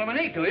 you call her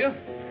Monique, do you?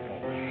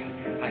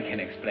 I can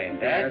explain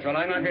that. Yes, well,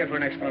 I'm not here for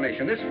an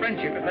explanation. This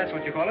friendship, if that's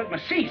what you call it,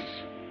 must cease.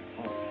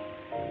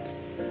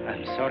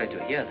 I'm sorry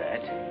to hear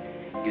that.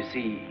 You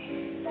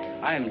see,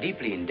 I am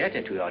deeply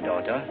indebted to your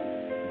daughter,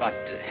 but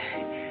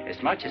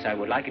as much as I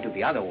would like it to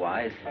be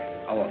otherwise,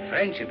 our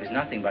friendship is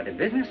nothing but a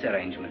business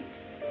arrangement.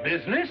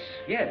 Business?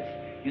 Yes.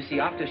 You see,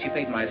 after she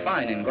paid my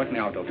fine and got me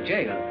out of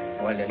jail,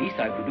 well, the least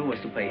I could do was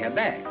to pay her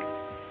back.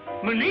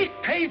 Monique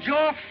paid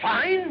your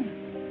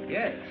fine?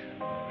 Yes.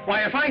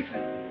 Why, if I...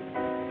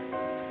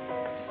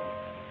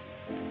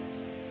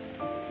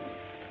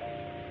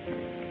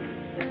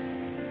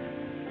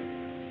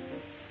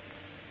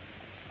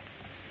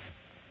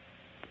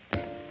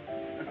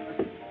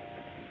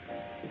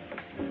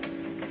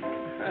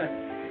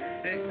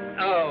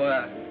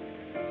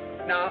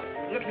 Now,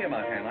 look here,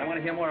 Martin. I want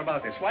to hear more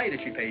about this. Why did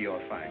she pay your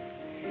fine?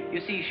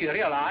 You see, she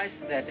realized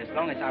that as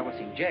long as I was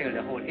in jail,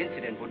 the whole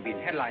incident would be in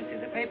headlines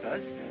in the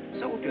papers.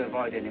 So to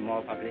avoid any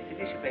more publicity,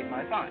 she paid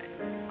my fine.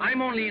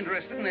 I'm only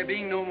interested in there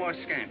being no more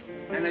scandal.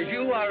 And as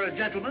you are a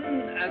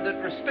gentleman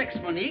that respects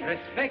Monique...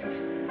 Respect?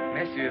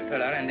 Monsieur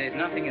Pelerin, there's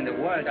nothing in the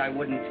world I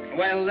wouldn't...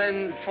 Well,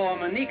 then, for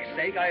Monique's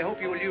sake, I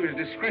hope you will use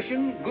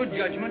discretion, good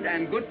judgment,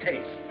 and good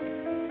taste.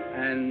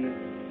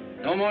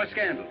 And no more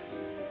scandal.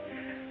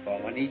 For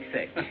Monique's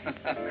sake.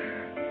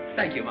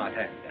 Thank you,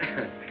 Martin.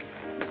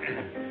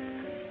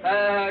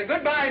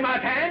 Goodbye,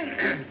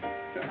 Martin.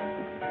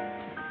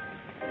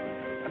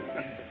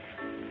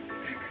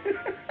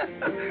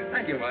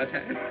 Thank you,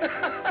 Martin.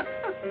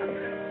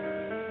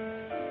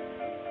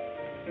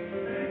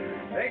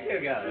 Thank you,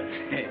 guys.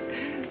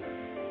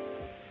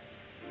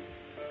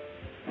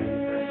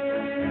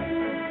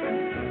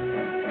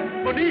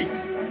 Monique!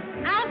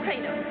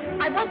 Alfredo,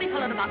 I won't be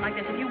followed about like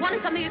this. If you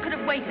wanted something, you could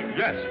have waited.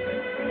 Yes,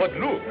 but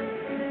look.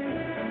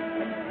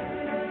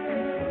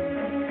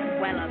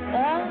 Well, of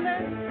all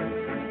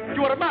the...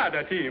 You are mad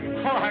at him.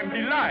 Oh, I'm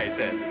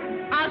delighted.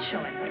 I'll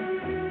show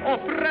him. Oh,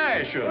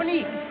 precious.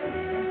 Monique.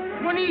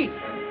 Monique.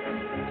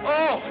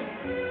 Oh.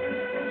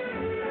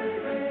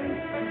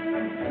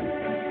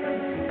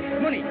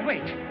 Monique,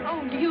 wait.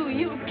 Oh,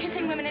 you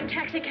kissing women in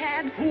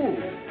taxicabs? Who?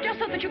 Just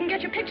so that you can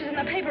get your pictures in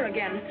the paper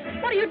again.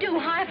 What do?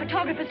 Hire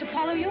photographers to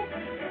follow you?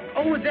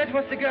 Oh, that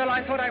was the girl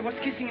I thought I was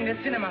kissing in the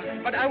cinema.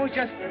 But I was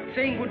just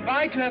saying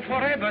goodbye to her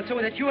forever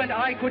so that you and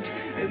I could...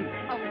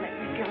 Oh, let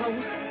me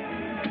go.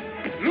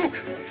 Look,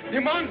 the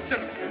monster.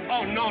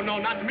 Oh, no,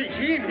 not me.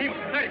 Him.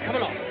 Hey, come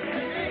along.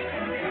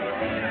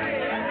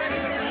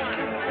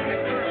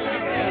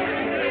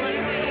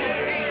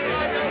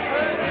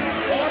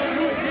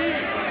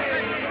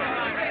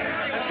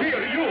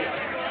 Here, you.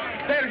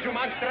 There's your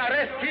monster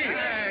arrest here.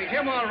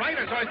 Him all right.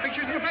 I saw his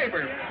pictures in the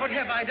paper. What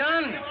have I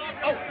done?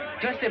 Oh,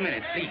 just a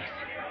minute, please.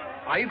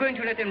 Are you going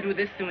to let them do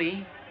this to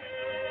me?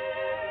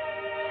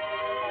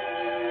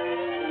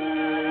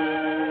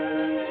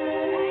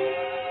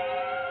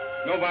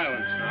 No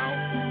violence now.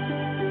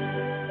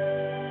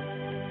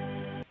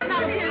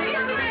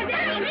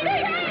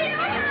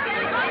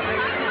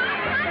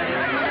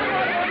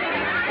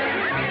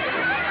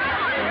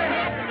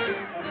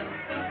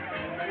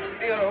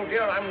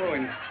 Dear, I'm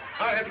ruined.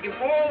 I'll have to give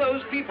all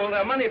those people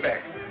their money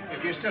back.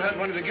 If you still had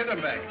money to give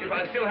them back. If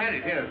I still had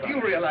it, here. You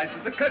realize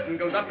that the curtain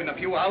goes up in a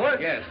few hours?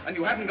 Yes. And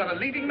you haven't got a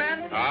leading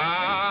man?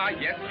 Ah,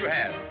 yes, you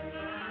have.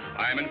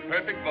 I'm in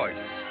perfect voice.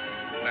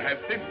 I have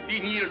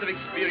 15 years of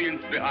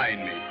experience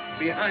behind me.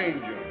 Behind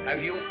you.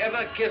 Have you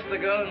ever kissed a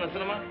girl in the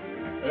cinema?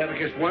 You ever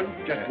kissed one?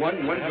 Just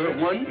one girl,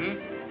 one?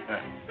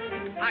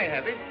 I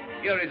have it.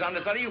 You're his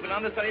understudy. You can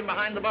understudy him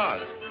behind the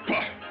bars.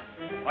 Bah!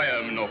 I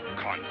am no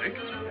convict.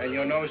 And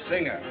you're no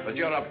singer. But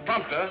you're a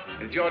prompter.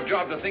 It's your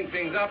job to think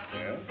things up.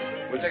 Yeah?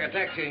 We'll take a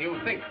taxi and you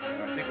think.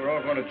 I think we're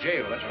all going to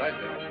jail. That's what I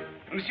think.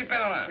 Monsieur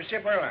Pelerin. Monsieur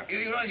Pelerin.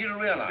 You don't seem to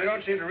realize. You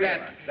don't seem to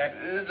realize that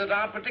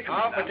our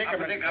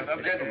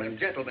predicament.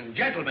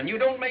 Gentlemen, you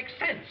don't make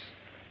sense.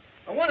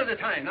 One at a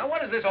time. Now,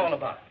 what is this all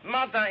about?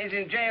 Martin is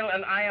in jail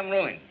and I am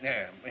ruined.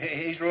 Yeah,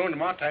 he's ruined.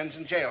 Martin's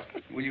in jail.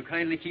 Will you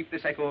kindly keep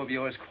this echo of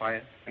yours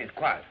quiet? Yes,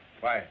 quiet.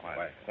 Quiet.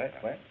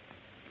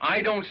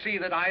 I don't see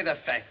that either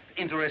fact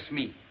interests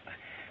me.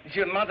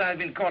 Monsieur, Martin has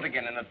been caught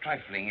again in a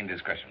trifling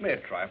indiscretion.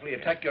 Mere trifle. He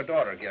attacked your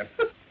daughter again.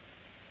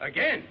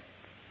 Again?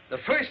 The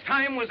first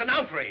time was an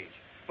outrage.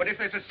 But if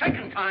there's a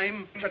second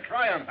time... It's a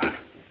triumph.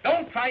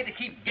 Don't try to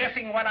keep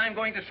guessing what I'm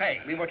going to say.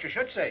 I mean what you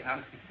should say.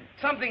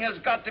 Something has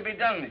got to be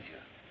done, monsieur.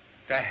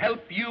 To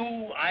help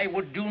you, I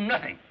would do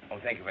nothing. Oh,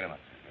 thank you very much.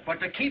 But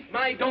to keep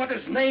my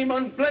daughter's name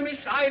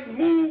unblemished, I'd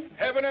move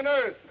heaven and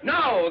earth.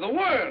 No, the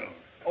world.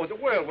 Oh, the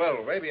world.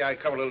 Well, maybe I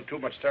cover a little too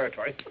much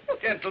territory.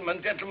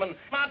 Gentlemen,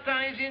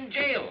 Martin is in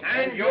jail.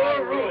 And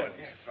you're ruined.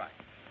 Yes, right.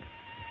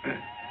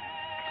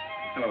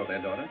 Hello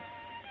there, daughter.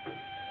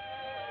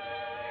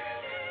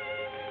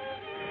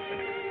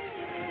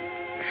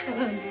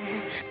 Hello,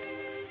 Dad.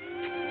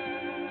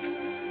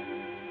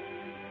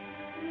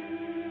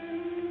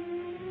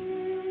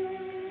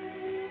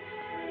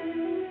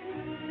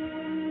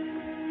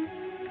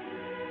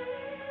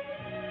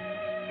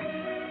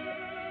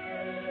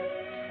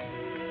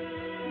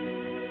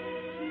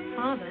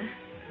 Father,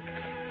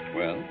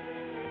 Well? is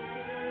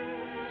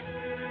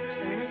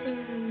there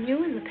anything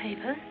new in the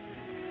paper?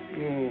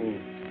 Oh,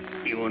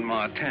 you and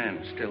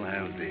Martin still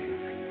have the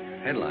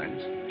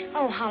headlines.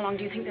 Oh, how long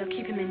do you think they'll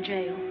keep him in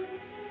jail?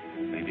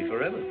 Maybe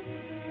forever.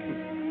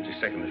 It's his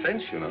second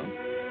offense, you know.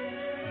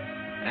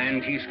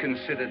 And he's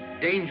considered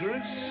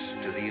dangerous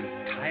to the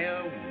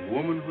entire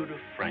womanhood of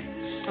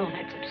France. Oh,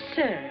 that's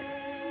absurd.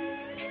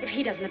 If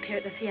he doesn't appear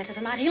at the theater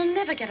tonight, he'll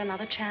never get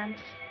another chance.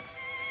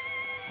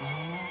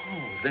 Oh,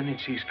 then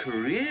it's his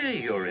career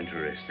you're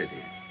interested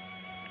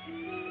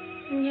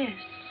in. Yes.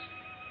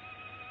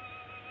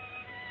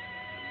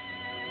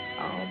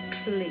 Oh,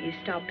 please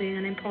stop being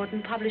an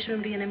important publisher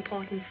and be an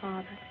important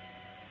father.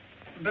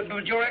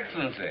 But Your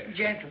Excellency.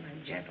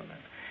 Gentlemen,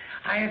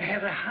 I have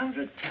had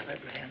 100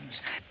 telegrams.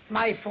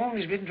 My phone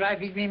has been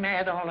driving me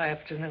mad all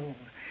afternoon.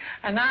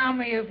 An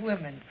army of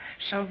women,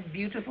 some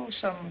beautiful,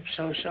 some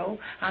so-so,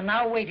 are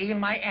now waiting in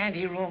my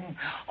anteroom,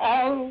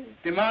 all...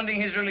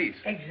 demanding his release.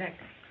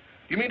 Exactly.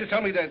 You mean to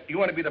tell me that you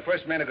want to be the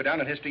first man to go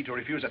down in history to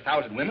refuse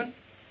 1,000 women?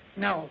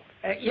 No.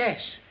 Yes.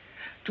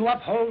 To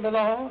uphold the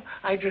law,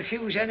 I'd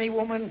refuse any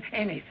woman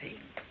anything.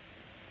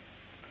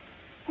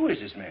 Who is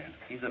this man?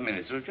 He's the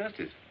Minister of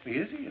Justice.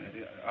 Is he?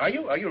 Are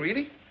you? Are you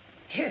really?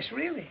 Yes,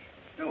 really.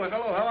 Oh, well,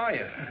 hello. How are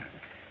you?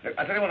 Look,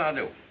 I'll tell you what I'll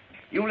do.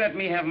 You let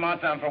me have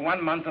Martin for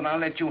 1 month, and I'll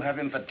let you have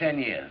him for 10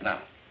 years.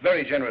 Now.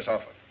 Very generous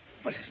offer.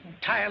 But it's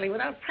entirely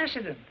without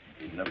precedent.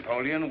 Did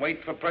Napoleon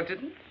wait for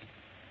precedent?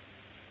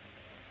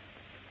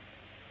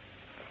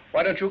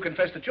 Why don't you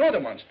confess that you're the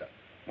monster?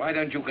 Why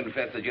don't you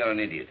confess that you're an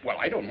idiot? Well,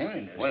 I don't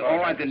mind. Well, all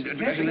right, then.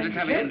 Let's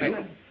have it in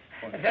paper.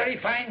 A very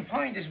fine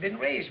point has been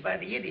raised by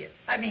the idiot.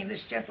 I mean,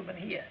 this gentleman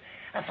here.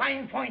 A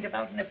fine point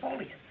about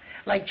Napoleon.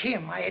 Like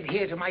him, I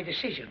adhere to my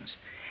decisions.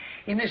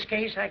 In this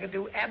case, I can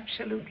do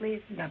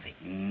absolutely nothing.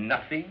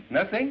 Nothing?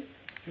 Nothing?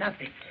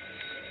 Nothing.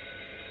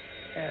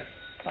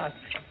 Pardon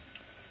me.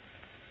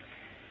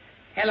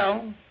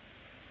 Hello?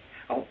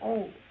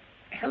 Oh,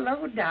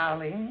 hello,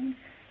 darling.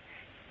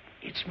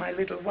 It's my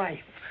little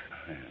wife.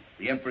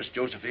 The Empress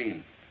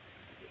Josephine.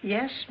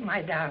 Yes,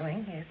 my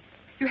darling. Yes.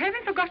 You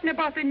haven't forgotten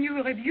about the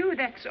new review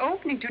that's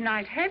opening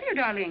tonight, have you,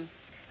 darling?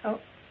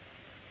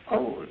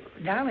 Oh,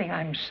 darling,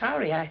 I'm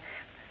sorry.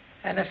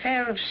 An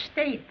affair of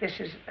state. This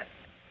is...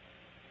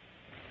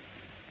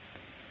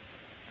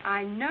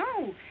 I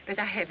know, but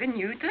I have a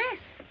new dress.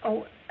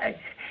 Oh,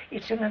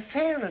 it's an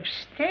affair of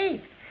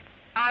state.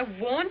 I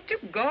want to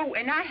go,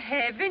 and I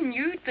have a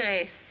new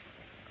dress.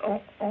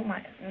 Oh,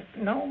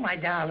 my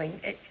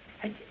darling.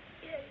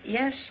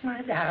 Yes,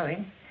 my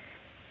darling.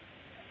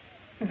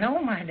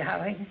 No, my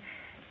darling.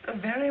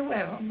 Very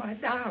well, my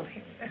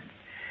darling.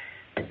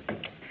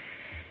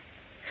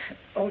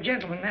 Oh,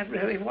 gentlemen, that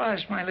really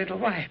was my little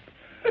wife.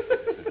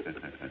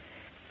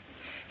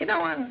 You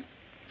know, on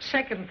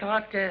second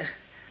thought,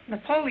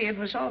 Napoleon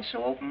was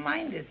also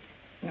open-minded.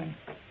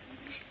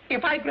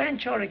 If I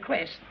grant your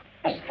request...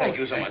 Oh, thank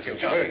you so much.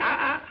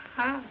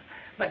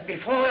 But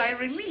before I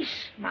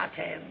release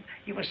Martin,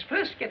 you must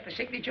first get the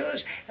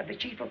signatures of the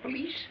chief of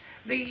police,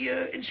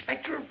 the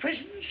inspector of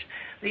prisons,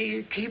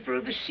 the keeper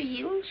of the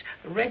seals,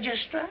 the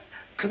registrar,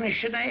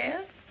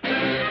 commissionaire.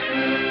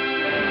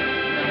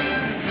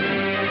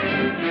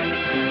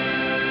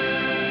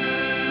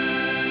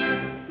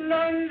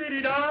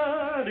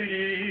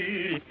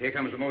 Here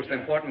comes the most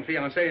important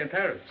fiancé in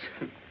Paris.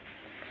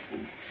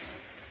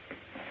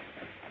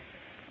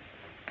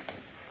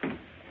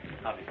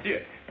 Ah,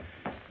 monsieur.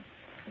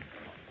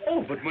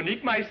 Oh, but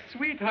Monique, my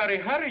sweet,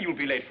 hurry, you'll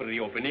be late for the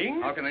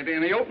opening. How can I be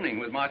in the opening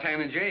with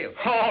Martin in jail?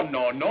 Oh,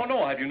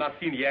 no. Have you not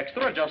seen the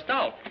extra just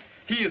out?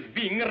 He is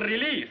being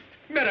released.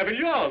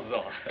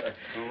 Meraviglioso.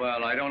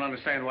 Well, I don't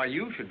understand why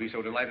you should be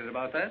so delighted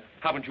about that.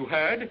 Haven't you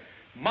heard?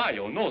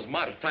 Mayo knows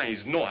Martin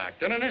is no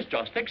actor and is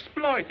just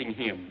exploiting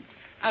him.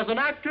 As an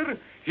actor,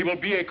 he will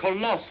be a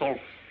colossal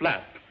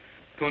flap.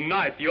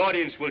 Tonight, the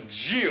audience will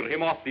jeer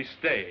him off the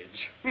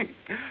stage.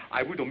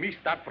 I wouldn't miss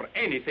that for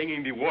anything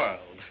in the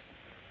world.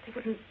 They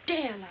wouldn't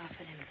dare laugh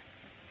at him.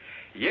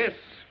 Yes,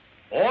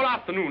 all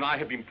afternoon I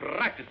have been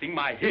practicing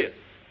my hiss.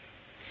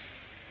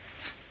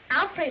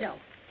 Alfredo,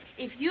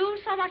 if you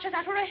so much as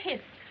utter a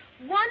hiss,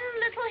 one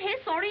little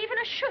hiss or even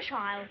a shush,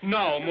 I'll...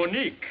 Now,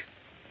 Monique,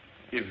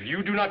 if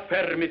you do not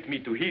permit me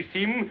to hiss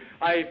him,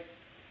 I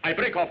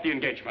break off the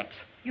engagement.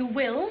 You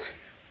will?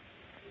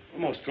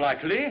 Most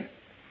likely.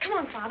 Come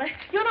on, Father.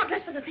 You're not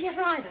dressed for the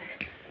theater either.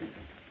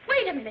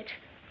 Wait a minute.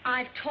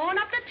 I've torn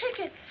up the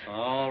tickets.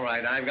 All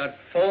right, I've got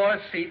 4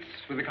 seats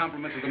with the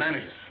compliments of the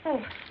manager.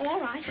 Oh, all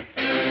right.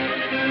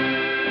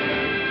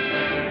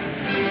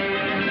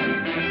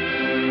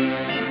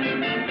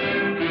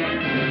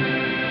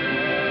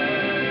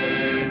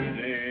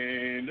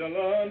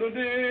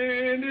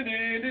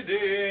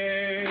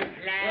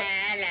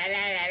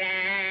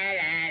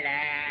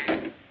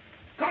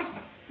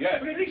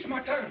 Yes. Release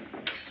Martin.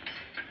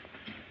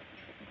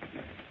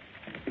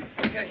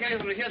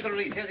 Here's the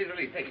release.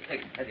 Take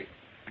it.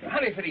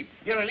 Hurry, Philippe.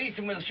 Your release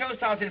and the show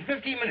starts in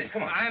 15 minutes.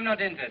 Come on. I'm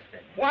not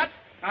interested. What?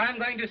 I'm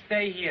going to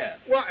stay here.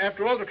 Well,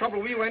 after all the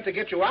trouble we went to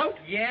get you out?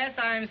 Yes,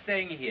 I'm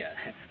staying here.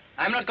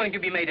 I'm not going to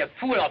be made a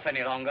fool of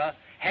any longer.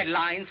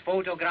 Headlines,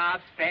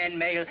 photographs, fan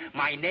mail,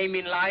 my name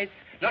in lights.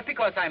 Not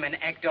because I'm an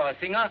actor or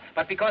singer,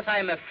 but because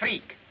I'm a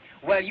freak.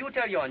 Well, you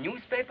tell your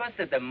newspapers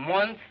that the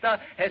monster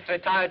has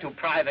retired to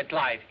private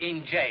life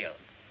in jail.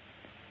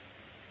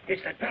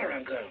 It's that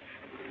Pelerin girl.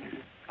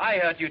 I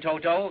heard you,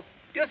 Toto.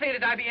 Do you think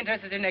that I'd be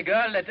interested in a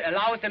girl that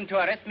allows them to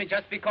arrest me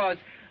just because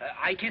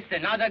I kissed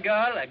another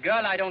girl, a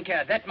girl I don't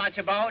care that much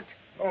about?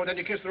 Oh, then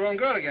you kissed the wrong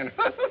girl again.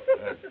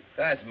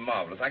 That's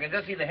marvelous. I can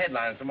just see the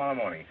headlines tomorrow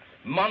morning.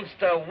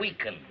 Monster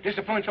weakened.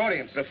 Disappoints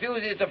audience.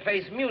 Refuses to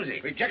face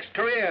music. Rejects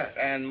career.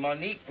 And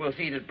Monique will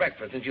see it at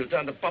breakfast, and she'll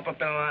turn to Papa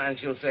Pelerin and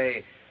she'll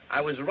say, I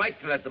was right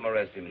to let them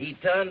arrest him. He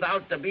turned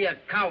out to be a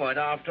coward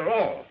after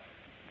all.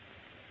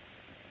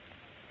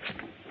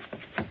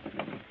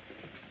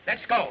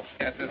 Let's go.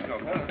 Yes, let's go.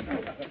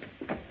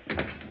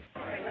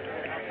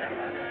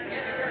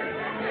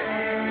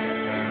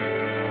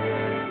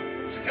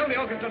 Tell the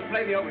orchestra to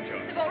play the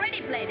overture. They've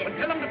already played it. But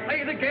tell them to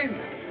play it again.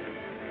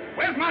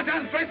 Where's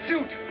Martin's red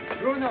suit?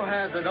 Bruno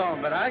has it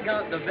on, but I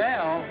got the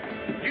bell.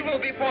 You will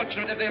be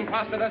fortunate if the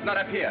impostor does not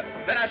appear.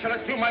 Then I shall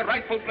assume my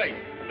rightful place.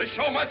 The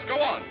show must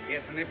go on.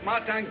 Yes, and if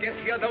Martin gets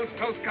here, those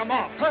clothes come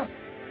off. Huh?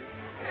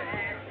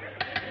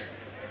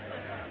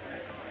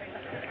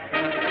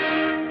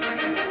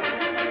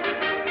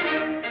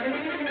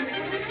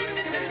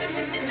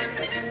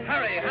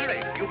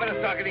 Hurry. You better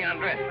start getting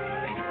undressed.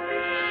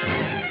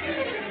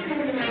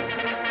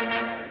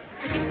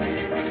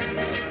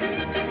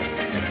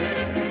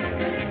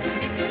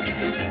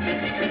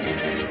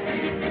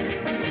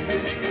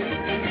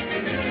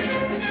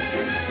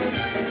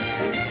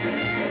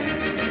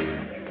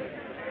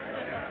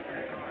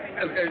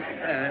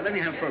 Let me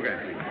have a program,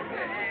 please.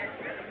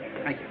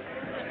 Thank you.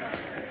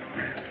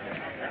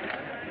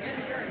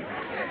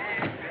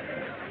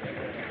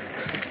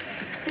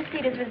 This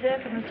seat is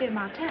reserved for Monsieur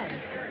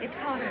Martin. It's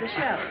part of the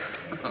show.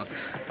 Oh,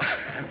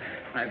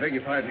 I beg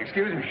your pardon.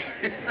 Excuse me.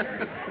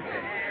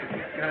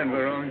 Got him the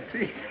wrong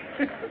seat.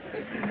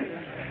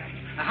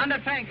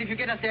 100 francs if you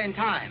get us there in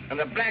time. And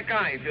a black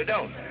eye if you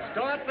don't.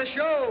 Start the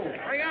show.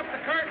 Bring up the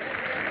curtain.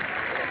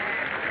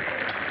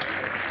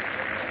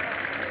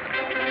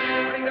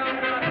 Bring down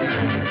the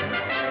curtain.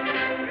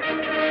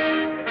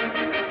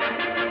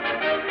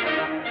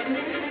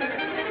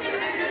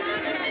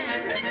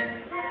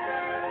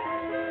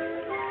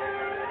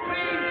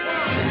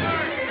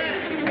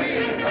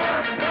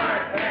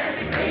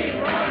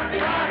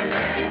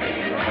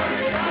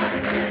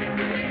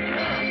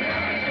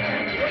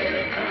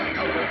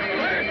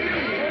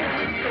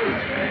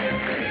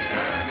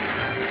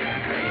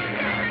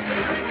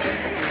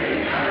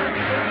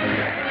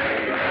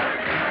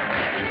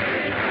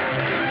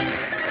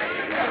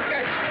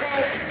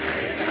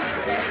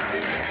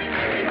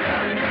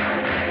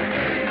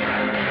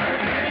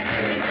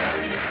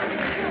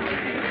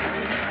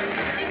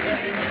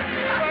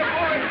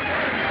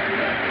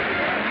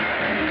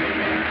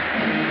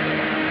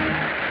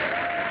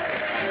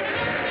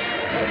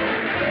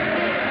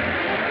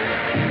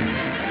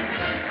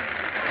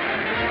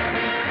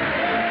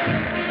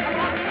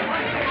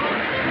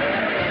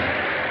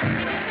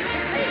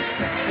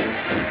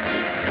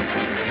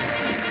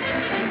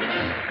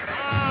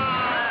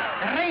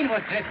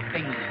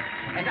 Drifting,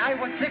 and I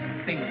was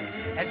drifting,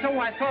 and so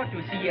I thought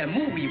to see a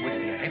movie would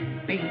be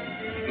ripping.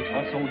 It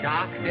was so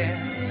dark there,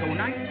 so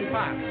nice to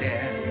park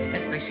there,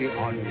 especially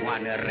on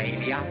one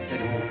rainy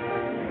afternoon.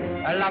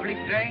 A lovely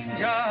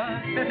stranger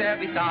stood there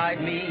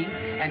beside me,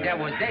 and there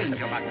was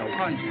danger but no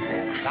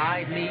conscience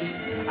beside me.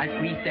 I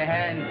squeezed her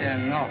hand,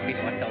 and oh, it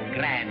was so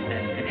grand,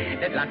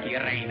 and that lucky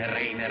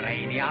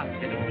rainy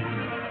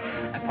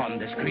afternoon. Upon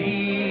the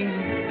screen,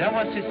 there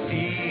was a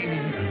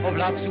scene of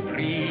love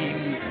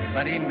supreme,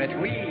 but in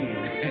between,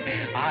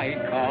 I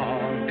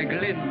caught a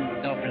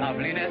glimpse of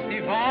loveliness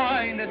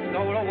divine that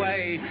stole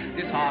away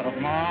this heart of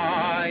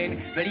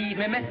mine. Believe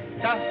me,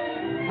 mister,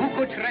 who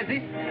could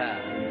resist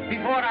her?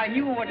 Before I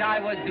knew what I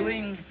was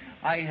doing,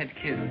 I had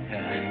kissed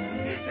her.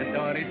 The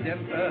story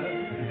simple,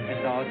 the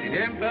story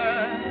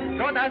simple,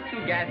 brought us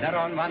together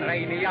on one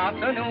rainy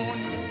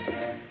afternoon.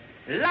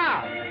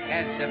 Love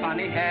has a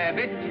funny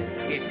habit,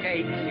 it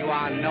takes you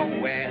on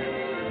nowhere.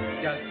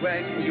 Just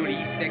when you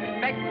least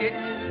expect it,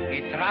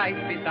 it's right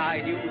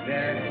beside you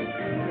there.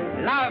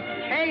 Love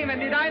came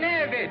and did I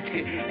have it,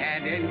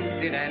 and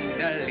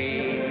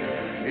incidentally,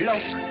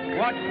 look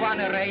what one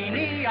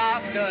rainy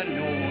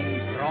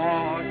afternoon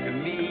brought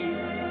me.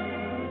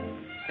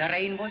 The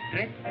rain was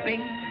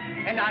dripping,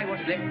 and I was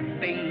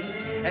slipping,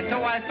 and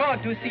so I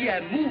thought to see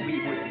a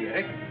movie would be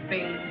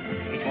ripping.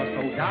 It was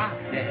so dark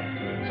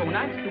there, so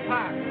nice to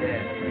park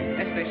there,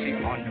 especially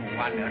on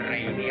one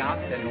rainy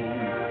afternoon.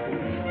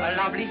 A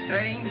lovely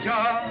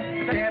stranger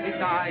there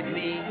beside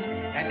me,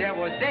 and there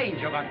was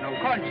danger but no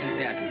conscience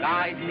there to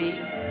guide me.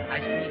 I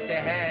squeezed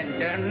her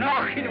hand, and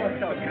oh, it was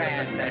so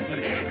grand,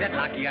 that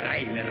lucky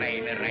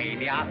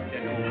rainy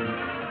afternoon.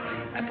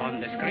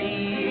 Upon the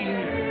screen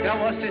there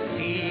was a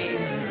scene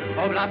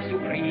of love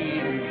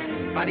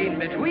supreme, but in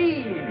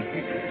between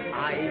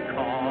I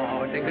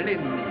caught a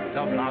glimpse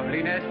of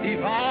loveliness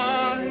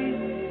divine.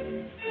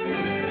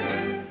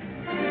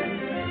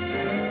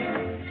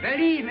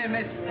 Believe me,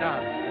 mister,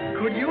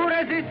 could you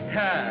resist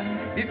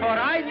her? Before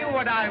I knew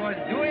what I was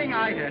doing,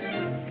 I just...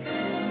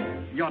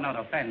 You're not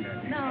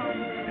offended? No.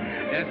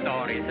 The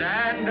story's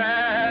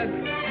ended.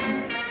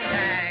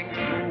 Thanks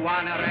to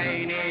one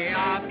rainy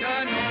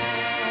afternoon.